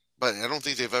 But I don't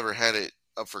think they've ever had it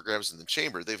up for grabs in the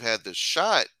chamber. They've had the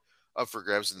shot up for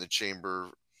grabs in the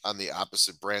chamber on the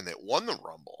opposite brand that won the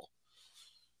Rumble,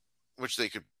 which they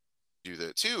could do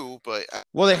that too. But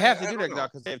well, they have to I do don't that now know.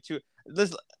 because they have two.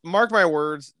 This, mark my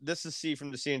words. This is C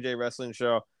from the C&J Wrestling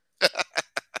Show.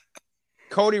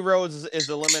 Cody Rhodes is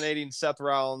eliminating Seth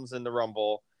Rollins in the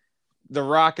Rumble. The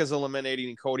Rock is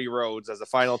eliminating Cody Rhodes as the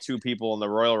final two people in the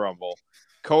Royal Rumble.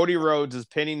 Cody Rhodes is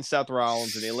pinning Seth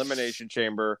Rollins in the Elimination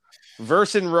Chamber,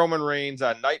 versing Roman Reigns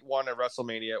on night one at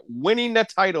WrestleMania, winning the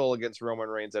title against Roman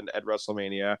Reigns at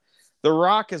WrestleMania. The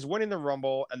Rock is winning the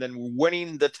Rumble and then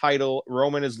winning the title.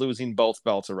 Roman is losing both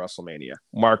belts at WrestleMania.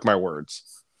 Mark my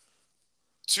words.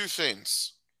 Two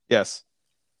things. Yes.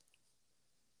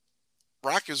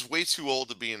 Rock is way too old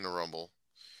to be in the Rumble.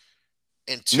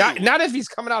 And two, not if he's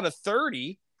coming out of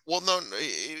 30. Well, no,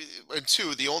 and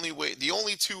two, the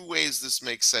only two ways this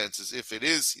makes sense is if it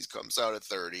is he comes out at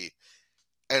 30,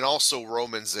 and also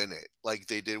Roman's in it, like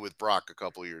they did with Brock a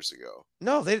couple years ago.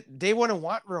 No, they wouldn't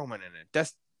want Roman in it.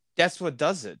 That's what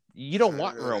does it. You don't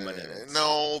want Roman in it.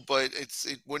 No, but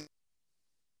it wouldn't.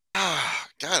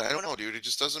 God, I don't know, dude. It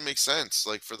just doesn't make sense.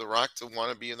 Like for The Rock to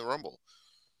want to be in the Rumble,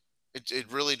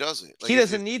 it really doesn't. Like, he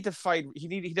doesn't need to fight.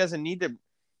 He doesn't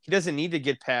need to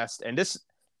get past. And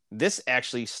this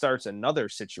actually starts another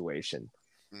situation.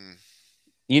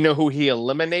 You know who he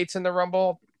eliminates in the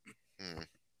Rumble?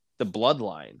 The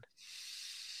Bloodline.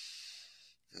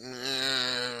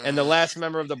 And the last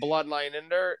member of the Bloodline in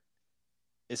there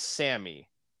is Sammy.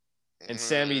 And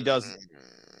Sammy does.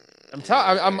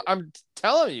 I'm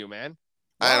telling you, man.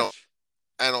 Watch.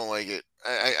 I don't like it.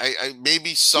 I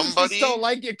maybe somebody you just don't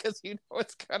like it because you know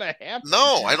it's gonna happen.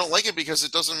 No, I don't like it because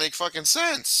it doesn't make fucking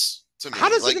sense to me. How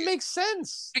does it make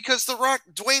sense? Because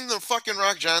Dwayne the fucking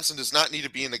Rock Johnson does not need to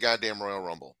be in the goddamn Royal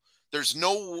Rumble. There's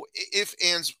no ifs,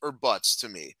 ands, or buts to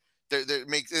me.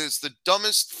 It's the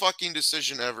dumbest fucking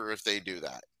decision ever if they do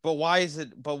that. But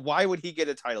why would he get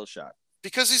a title shot?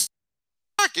 Because he's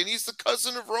and he's the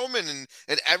cousin of Roman,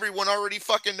 and everyone already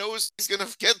fucking knows he's gonna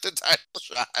get the title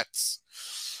shots.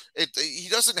 He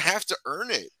doesn't have to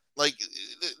earn it. Like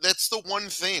that's the one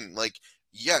thing. Like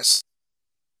yes,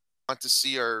 I want to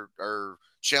see our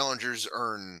challengers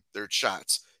earn their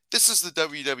shots. This is the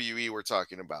WWE we're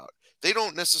talking about. They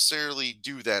don't necessarily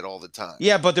do that all the time.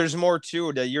 Yeah, but there's more to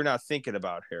it that you're not thinking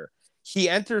about here. He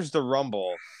enters the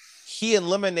Rumble. He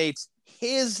eliminates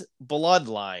his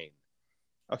bloodline.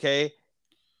 Okay?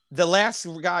 The last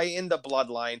guy in the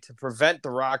bloodline to prevent The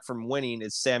Rock from winning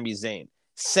is Sami Zayn.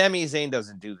 Sami Zayn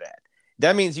doesn't do that.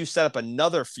 That means you set up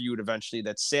another feud eventually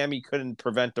that Sami couldn't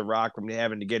prevent The Rock from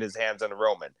having to get his hands on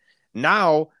Roman.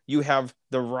 Now you have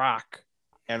The Rock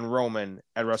and Roman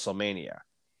at WrestleMania.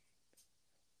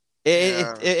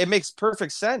 It makes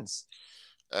perfect sense.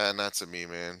 Not to me,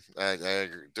 man. I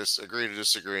agree to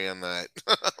disagree on that.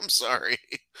 I'm sorry.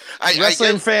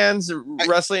 Wrestling fans,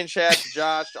 wrestling chat,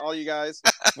 Josh, all you guys,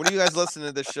 when you guys listen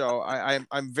to this show,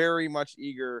 I'm very much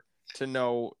eager to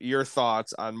know your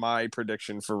thoughts on my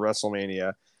prediction for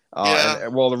WrestleMania.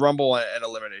 The Rumble and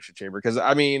Elimination Chamber. Because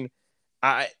I mean,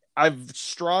 I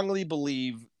strongly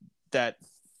believe that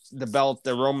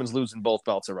the Roman's losing both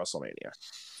belts at WrestleMania.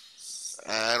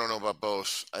 I don't know about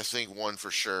both. I think one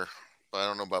for sure. But I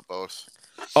don't know about both.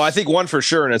 Oh, I think one for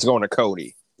sure, and it's going to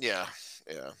Cody. Yeah.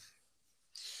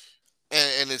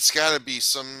 And it's got to be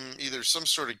either some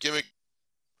sort of gimmick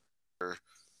or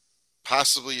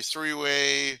possibly a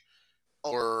three-way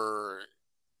or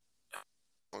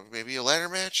maybe a ladder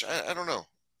match. I don't know.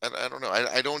 I don't know.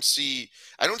 I don't see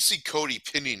Cody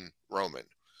pinning Roman.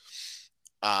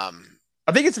 I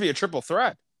think it's to be a triple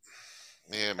threat.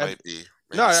 Yeah, it might be.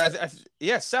 Maybe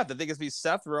Seth. I think it's be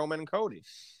Seth, Roman, and Cody.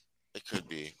 It could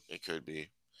be.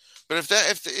 But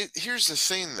here's the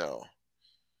thing though.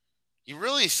 You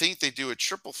really think they do a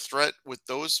triple threat with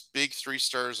those big 3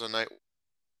 stars a night?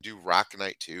 Do Rock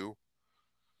Night 2?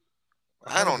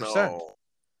 I don't know.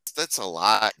 That's a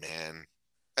lot, man.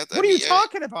 What are you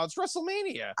talking about? It's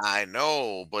WrestleMania. I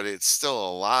know, but it's still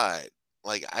a lot.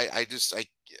 Like I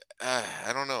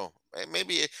don't know.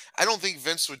 Maybe I don't think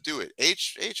Vince would do it.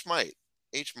 H might.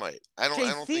 I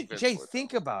don't think Vince would.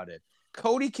 Think about it.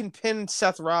 Cody can pin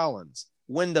Seth Rollins,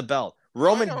 win the belt.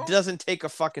 Roman doesn't take a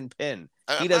fucking pin.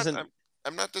 He doesn't.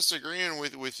 I'm not disagreeing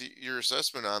with your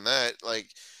assessment on that. Like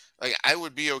I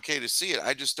would be okay to see it.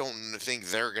 I just don't think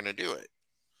they're gonna do it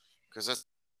because that's.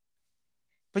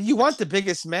 But you want the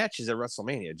biggest matches at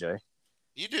WrestleMania, Jay.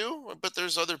 You do, but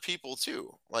there's other people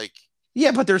too. Like.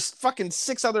 Yeah, but there's fucking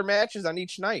 6 other matches on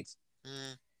each night.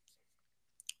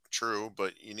 True,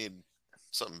 but you need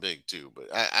something big too. But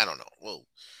I don't know.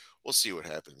 We'll see what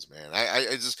happens, man. I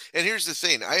just, and here's the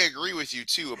thing. I agree with you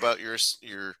too about your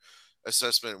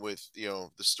assessment with, the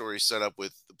story set up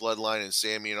with the Bloodline and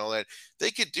Sammy and all that.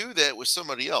 They could do that with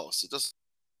somebody else. It doesn't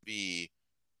be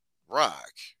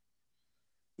Rock.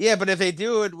 Yeah, but if they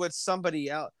do it with somebody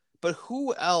else, but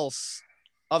who else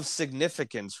of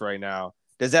significance right now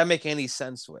does that make any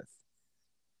sense with?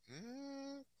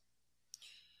 Mm,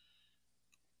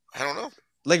 I don't know.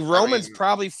 Like I Roman's mean,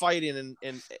 probably fighting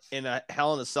in a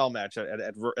Hell in a Cell match at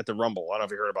the Rumble. I don't know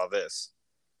if you heard about this.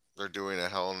 they're doing a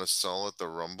Hell in a Cell at the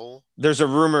Rumble. There's a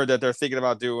rumor that they're thinking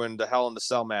about doing the Hell in the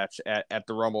Cell match at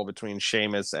the Rumble between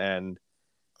Sheamus and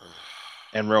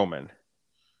Roman.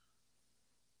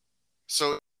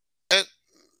 So, that,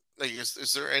 like,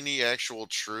 is there any actual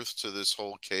truth to this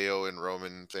whole KO and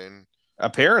Roman thing?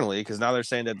 Apparently, because now they're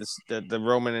saying that the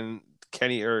Roman and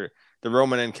Kenny or the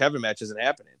Roman and Kevin match isn't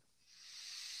happening.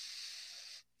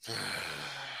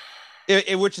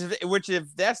 Which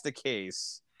if that's the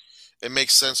case, It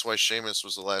makes sense why Sheamus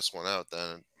was the last one out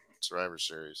then. Survivor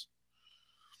Series.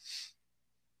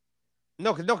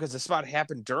 no, because the spot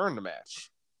happened during the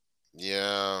match.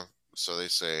 Yeah, so they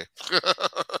say.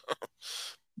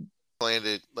 Planned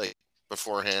it like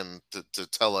beforehand to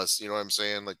tell us, you know what I'm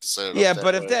saying? Like to set it up Yeah, that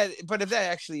way. but if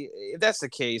that's the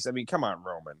case, I mean, come on,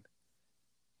 Roman.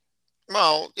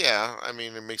 Well, yeah, I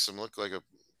mean it makes him look like a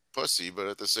pussy, but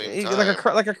at the same time,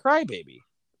 Like a crybaby.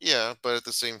 yeah, but at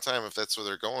the same time, if that's where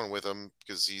they're going with him,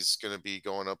 because he's going to be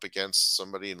going up against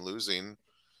somebody and losing,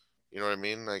 you know what I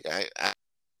mean? Like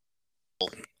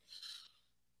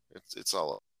it's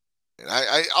all.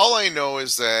 I all I know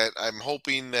is that I'm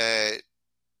hoping that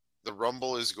the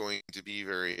Rumble is going to be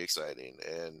very exciting,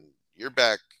 and you're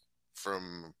back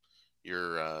from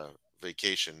your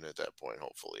vacation at that point,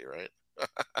 hopefully, right?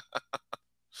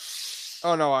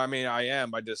 Oh no, I mean I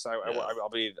am. Yeah. I'll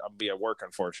be at work,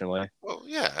 unfortunately. Well,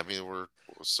 yeah. I mean, we're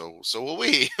so will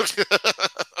we.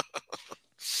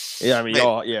 Yeah, I mean maybe,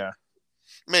 y'all. Yeah,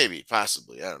 maybe,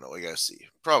 possibly. I don't know. We gotta see.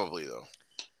 Probably though.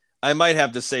 I might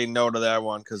have to say no to that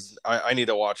one because I need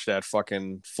to watch that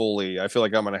fucking fully. I feel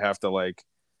like I'm gonna have to like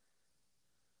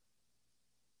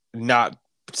not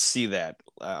see that.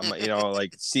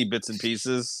 Like see bits and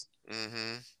pieces.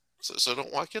 Mm-hmm. So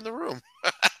don't walk in the room.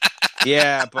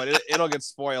 Yeah, but it'll get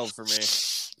spoiled for me.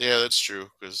 Yeah, that's true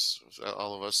because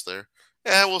all of us there.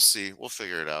 Yeah, we'll see. We'll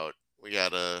figure it out. We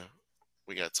got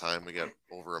time. We got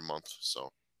over a month,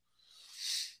 so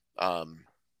um,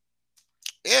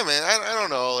 yeah, man. I don't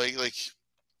know. Like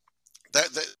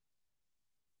that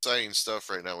exciting stuff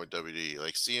right now with WD.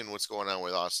 Like seeing what's going on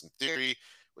with Austin Theory,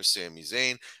 with Sami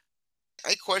Zayn.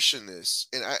 I question this,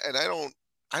 and I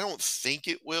don't think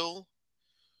it will,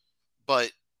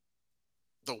 but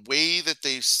the way that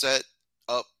they've set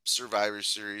up Survivor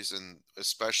Series, and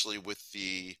especially with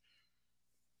the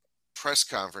press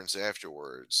conference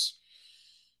afterwards,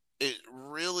 it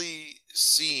really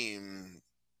seemed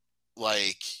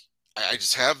like I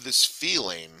just have this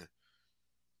feeling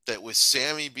that with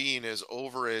Sammy being as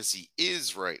over as he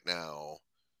is right now,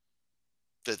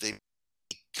 that they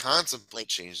contemplate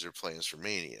change their plans for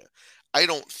Mania. I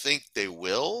don't think they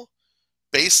will,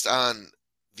 based on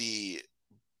the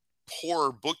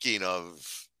poor booking of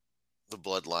the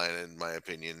Bloodline, in my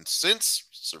opinion, since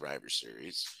Survivor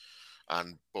Series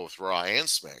on both Raw and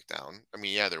SmackDown. I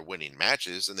mean, yeah, they're winning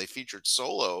matches, and they featured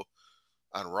Solo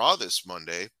on Raw this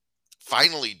Monday,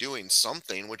 finally doing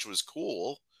something, which was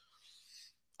cool.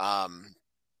 Um,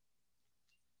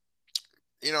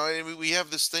 we have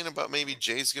this thing about maybe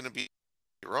Jay's going to be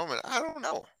Roman. I don't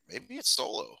know. Maybe it's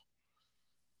Solo.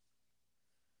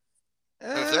 But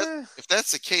Eh, if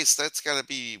that's the case, that's got to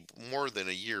be more than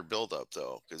a year buildup,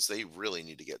 though, because they really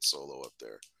need to get Solo up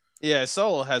there. yeah,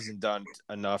 Solo hasn't done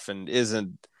enough and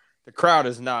isn't the crowd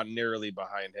is not nearly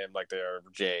behind him like they are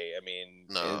Jay. I mean,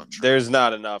 No, true. there's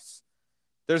not enough.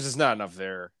 There's just not enough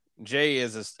there. Jay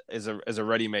is a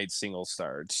ready made single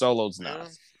star. Solo's Yeah, not.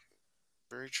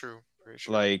 very true. Very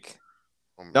true. Like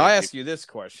Well, now, I maybe. ask you this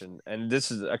question, and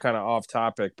this is a kind of off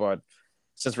topic, but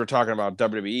since we're talking about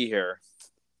WWE here,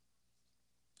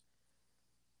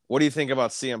 what do you think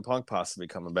about CM Punk possibly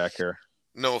coming back here?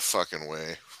 No fucking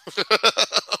way.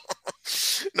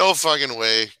 No fucking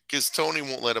way. Because Tony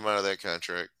won't let him out of that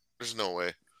contract. There's no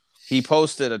way. He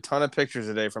posted a ton of pictures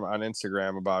today from on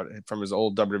Instagram from his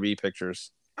old WWE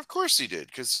pictures. Of course he did.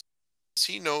 Because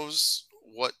he knows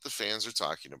what the fans are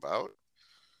talking about.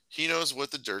 He knows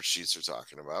what the dirt sheets are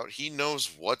talking about. He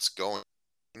knows what's going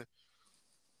on.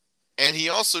 And he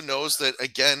also knows that,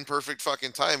 again, perfect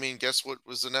fucking timing. Guess what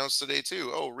was announced today,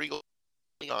 too? Oh, Regal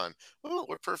on. Oh,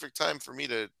 what perfect time for me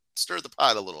to stir the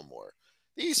pot a little more.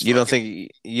 These fucking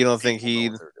You don't think people know he?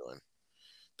 what they're doing.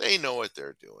 They know what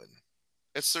they're doing.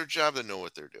 It's their job to know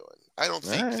what they're doing. I don't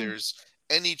think Right. there's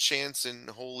any chance in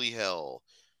holy hell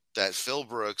that Phil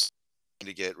Brooks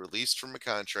to get released from a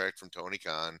contract from Tony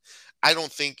Khan. I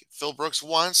don't think Phil Brooks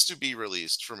wants to be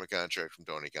released from a contract from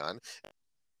Tony Khan. I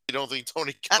don't think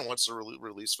Tony Khan wants to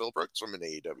release Phil Brooks from an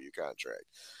AEW contract.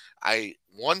 I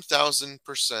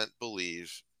 1000%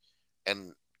 believe,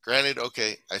 and granted,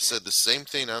 okay, I said the same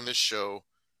thing on this show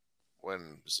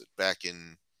when was it back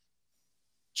in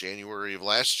January of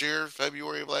last year,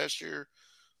 February of last year,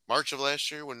 March of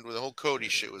last year when the whole Cody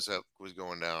shit was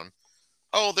going down.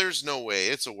 Oh, there's no way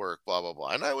it's a work, blah blah blah,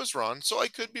 and I was wrong, so I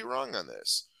could be wrong on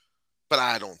this, but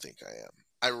I don't think I am.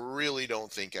 I really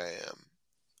don't think I am.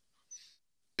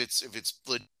 If it's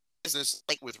business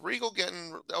like with Regal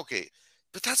getting okay,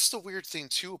 but that's the weird thing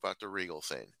too about the Regal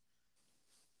thing.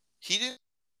 He didn't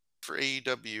for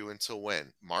AEW until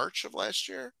when? March of last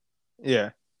year?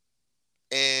 Yeah.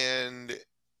 And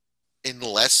in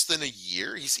less than a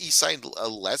year, he signed a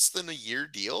less than a year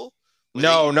deal?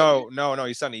 No.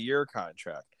 He signed a year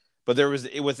contract. But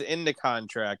it was in the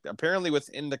contract. Apparently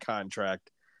within the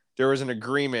contract, there was an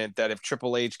agreement that if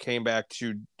Triple H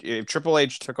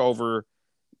took over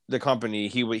the company,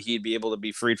 he'd be able to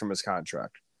be freed from his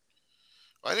contract.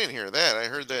 I didn't hear that. I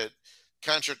heard that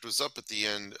contract was up at the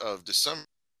end of December.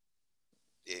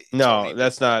 No,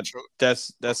 that's not.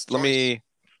 That's Tony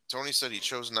said he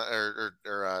chose not, or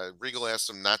Regal asked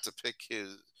him not to pick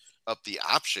up the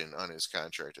option on his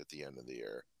contract at the end of the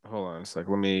year. Hold on, it's like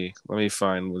let me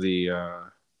find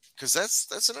the. Because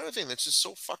that's another thing that's just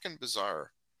so fucking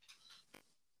bizarre.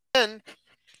 And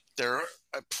they're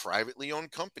a privately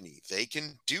owned company. They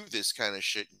can do this kind of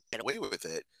shit and get away with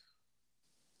it.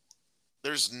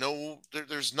 There's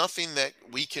nothing that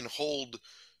we can hold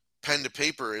pen to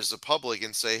paper as a public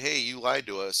and say, hey, you lied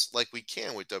to us, like we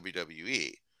can with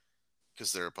WWE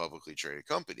because they're a publicly traded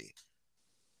company.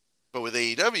 But with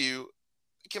AEW, you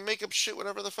can make up shit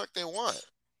whatever the fuck they want.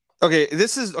 Okay,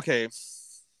 this is okay.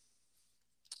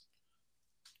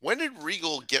 When did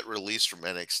Regal get released from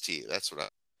NXT? That's what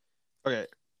Okay,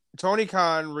 Tony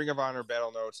Khan, Ring of Honor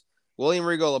Battle Notes. William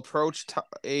Regal approached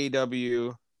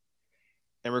AEW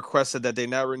and requested that they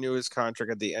not renew his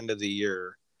contract at the end of the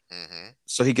year,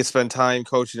 so he could spend time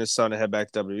coaching his son to head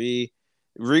back to WWE.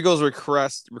 Regal's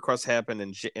request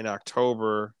happened in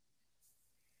October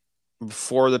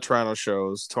before the Toronto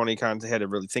shows. Tony Khan had to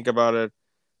really think about it.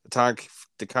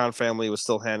 The Khan family was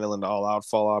still handling the All Out,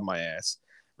 fall out my ass.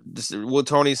 What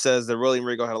Tony says that William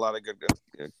Regal had a lot of good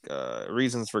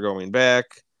reasons for going back.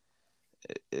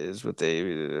 Is what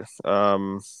they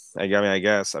I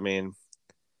guess.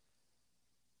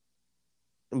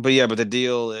 But yeah, but the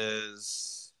deal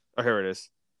is here it is.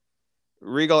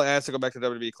 Regal asked to go back to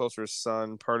WWE closer to his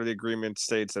son. Part of the agreement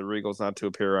states that Regal's not to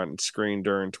appear on screen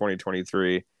during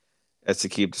 2023 as to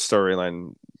keep the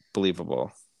storyline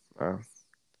believable.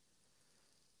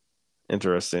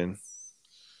 Interesting.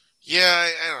 Yeah,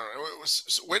 I don't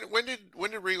know.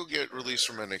 When did Regal get released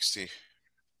from NXT?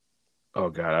 Oh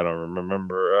God, I don't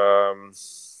remember.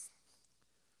 Was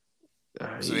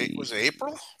it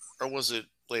April or was it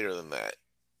later than that?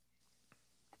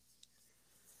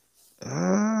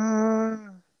 I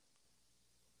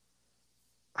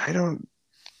don't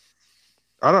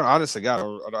honestly,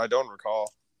 God, I don't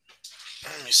recall.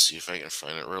 Let me see if I can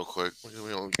find it real quick.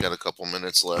 We only got a couple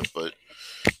minutes left, but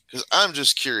because I'm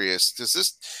just curious, because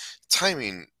this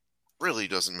timing really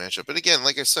doesn't match up. But again,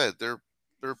 like I said, they're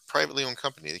a privately owned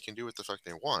company. They can do what the fuck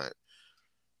they want,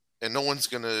 and no one's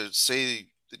gonna say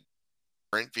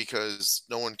different because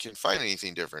no one can find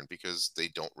anything different because they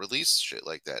don't release shit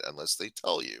like that unless they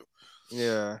tell you.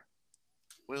 Yeah.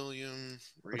 William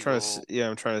Regal, I'm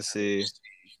trying to see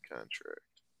contract.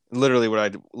 Literally what I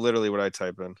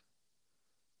type in.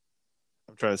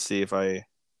 I'm trying to see if I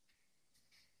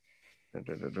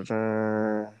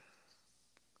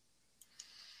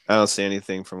don't see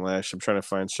anything from last year. I'm trying to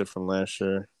find shit from last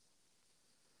year.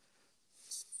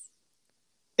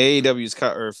 AEW's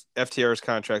or FTR's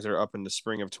contracts are up in the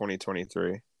spring of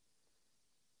 2023.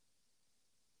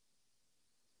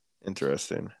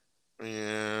 Interesting.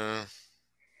 Yeah.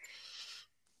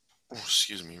 Oh,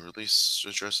 excuse me. Release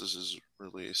addresses his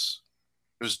release.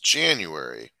 It was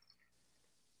January.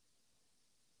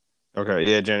 Okay,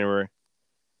 yeah, January.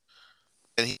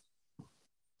 And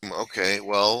okay,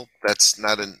 well, that's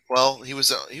not he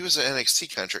was an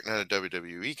NXT contract, not a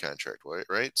WWE contract,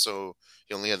 right? So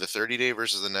he only had the 30-day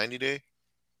versus the 90-day.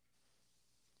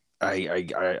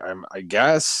 I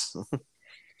guess.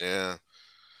 Yeah.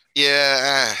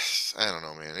 I don't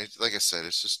know, man. Like I said,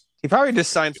 it's just he probably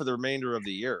just signed for the remainder of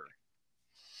the year.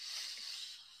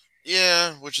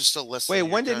 Yeah, which is still less. Wait,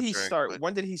 when did he start?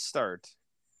 When did he start?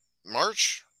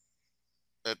 March.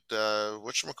 At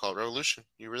whatchamacallit, Revolution.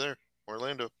 You were there,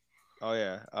 Orlando. Oh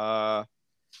yeah.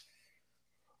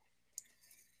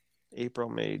 April,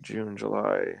 May, June,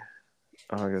 July,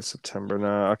 August, September.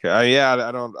 No, okay. Yeah,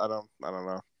 I don't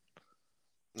know.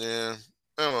 Yeah.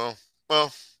 Oh well.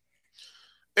 Well,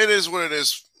 it is what it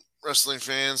is. Wrestling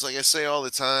fans, like I say all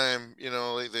the time, they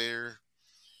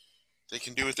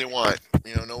can do what they want.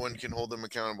 No one can hold them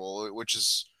accountable, which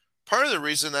is part of the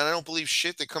reason that I don't believe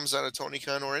shit that comes out of Tony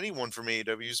Khan or anyone from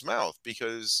AEW's mouth.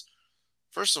 Because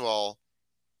first of all,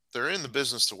 they're in the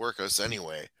business to work us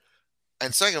anyway,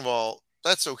 and second of all,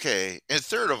 that's okay. And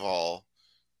third of all,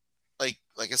 like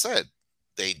I said,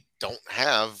 they don't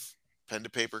have pen to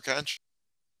paper contracts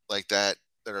like that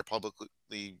are public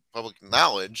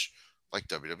knowledge like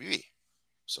WWE.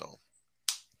 So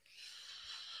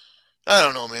I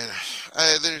don't know, man.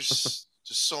 There's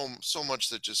just so much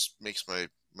that just makes my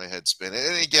head spin.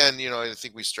 And again, I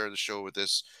think we started the show with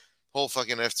this whole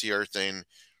fucking FTR thing.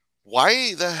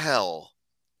 Why the hell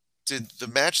did the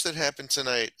match that happened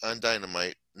tonight on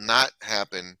Dynamite not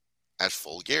happen at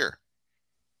Full Gear?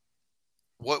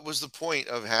 What was the point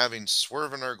of having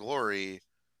Swerve in Our Glory,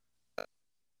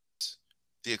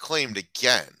 the Acclaimed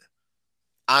again,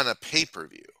 on a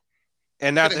pay-per-view?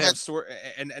 And not to have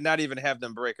and not even have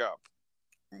them break up.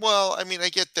 Well, I mean, I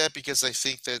get that because I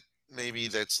think that maybe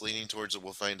that's leaning towards it.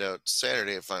 We'll find out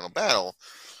Saturday at Final Battle.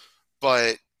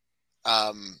 But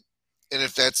and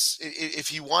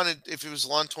if you wanted, if it was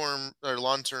long term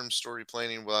story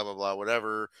planning, blah blah blah,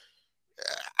 whatever.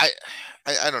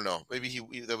 I don't know. Maybe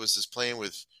that was his plan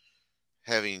with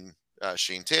having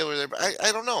Shane Taylor there, but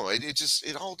I don't know.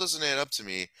 It all doesn't add up to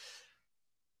me.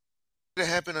 It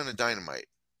happened on a Dynamite,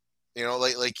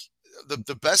 like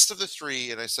the best of the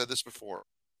three, and I said this before.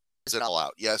 Is it all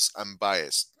out? Yes, I'm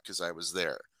biased because I was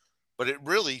there, but it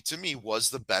really, to me, was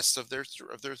the best of their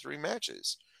three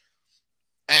matches.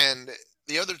 And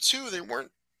the other two, they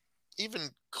weren't even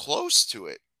close to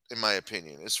it, in my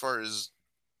opinion, as far as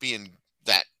being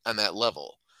that on that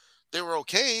level. They were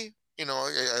okay.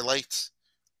 I liked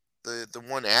the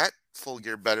one at Full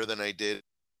Gear better than I did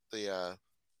the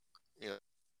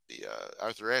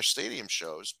Arthur Ashe Stadium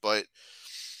shows, but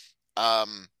I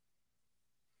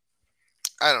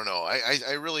don't know.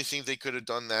 I really think they could have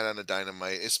done that on a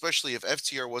Dynamite, especially if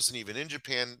FTR wasn't even in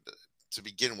Japan to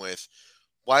begin with.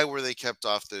 Why were they kept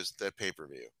off that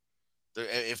pay-per-view?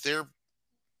 If they're,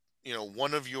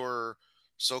 one of your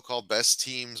so-called best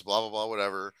teams, blah, blah, blah,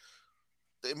 whatever,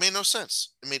 it made no sense.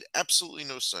 It made absolutely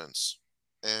no sense.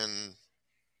 And,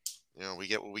 we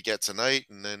get what we get tonight,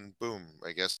 and then boom,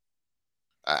 I guess.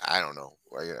 I don't know.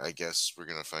 I guess we're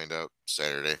going to find out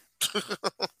Saturday.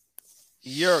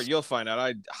 You'll find out.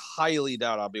 I highly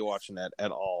doubt I'll be watching that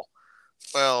at all.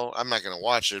 Well, I'm not going to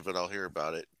watch it, but I'll hear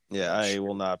about it. Yeah, I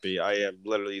will not be. I am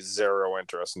literally zero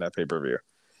interest in that pay-per-view.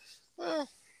 Well,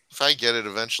 if I get it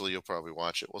eventually, you'll probably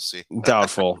watch it. We'll see.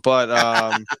 Doubtful,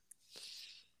 but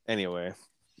anyway,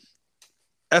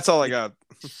 that's all I got.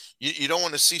 You don't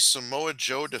want to see Samoa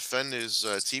Joe defend his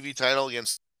TV title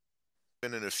against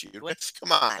in a feud with?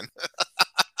 Come on.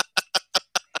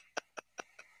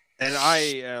 And I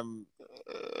am.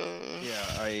 Yeah,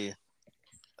 I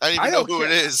don't even know who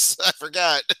it is. I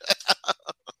forgot.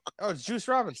 Oh, it's Juice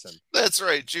Robinson. That's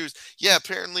right, Juice. Yeah,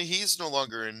 apparently he's no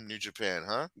longer in New Japan,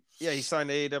 huh? Yeah, he signed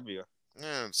to AEW.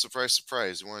 Yeah, surprise,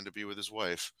 surprise. He wanted to be with his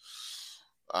wife.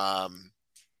 I mean,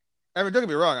 don't get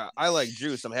me wrong. I like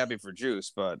Juice. I'm happy for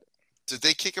Juice, but did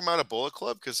they kick him out of Bullet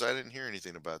Club? Because I didn't hear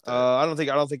anything about that. I don't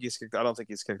think he's kicked. I don't think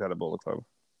he's kicked out of Bullet Club.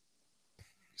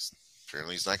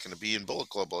 Apparently, he's not going to be in Bullet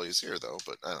Club while he's here, though.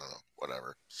 But I don't know.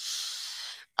 Whatever.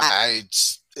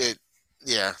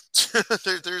 Yeah.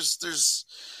 there's.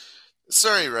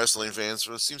 Sorry, wrestling fans.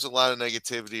 It seems a lot of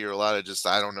negativity or a lot of just,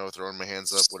 I don't know, throwing my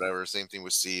hands up, whatever. Same thing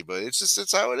with C, but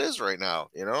it's how it is right now.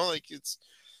 Like it's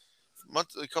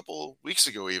a couple weeks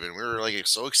ago, even we were like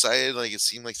so excited, like it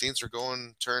seemed like things were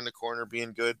turn the corner,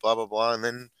 being good, blah blah blah, and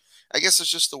then I guess it's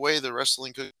just the way the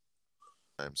wrestling could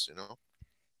times,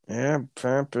 Yeah,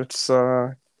 Pep, it's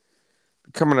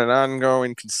becoming an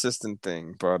ongoing, consistent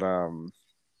thing. But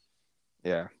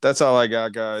yeah, that's all I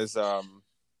got, guys.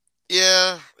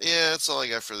 Yeah, that's all I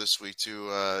got for this week too.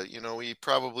 We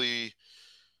probably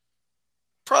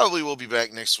will be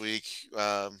back next week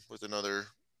with another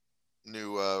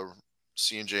new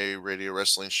C&J Radio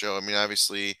Wrestling show. I mean,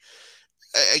 obviously,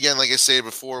 again, like I said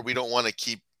before, we don't want to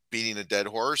keep beating a dead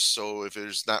horse. So if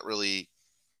there's not really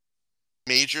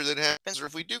major that happens, or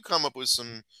if we do come up with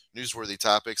some newsworthy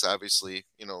topics, obviously,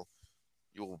 you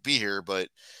will be here. But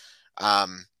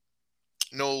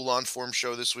no long form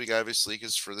show this week, obviously,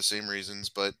 because for the same reasons.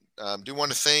 But do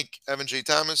want to thank Evan J.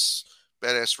 Thomas,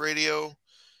 Badass Radio.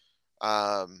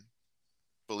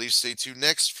 Believe stay tuned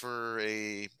next for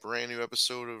a brand new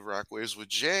episode of Rock Waves with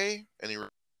Jay.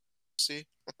 See?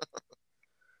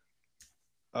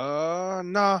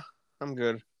 Nah, I'm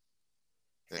good.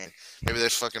 Yeah. Maybe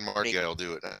that fucking Marty guy will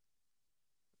do it.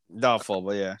 Doubtful,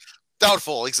 but yeah.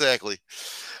 Doubtful, exactly.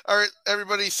 All right,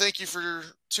 everybody, thank you for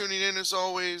tuning in as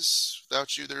always.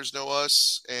 Without you, there's no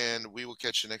us, and we will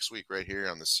catch you next week right here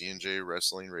on the C&J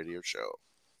Wrestling Radio Show.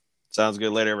 Sounds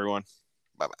good. Later, everyone.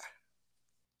 Bye-bye.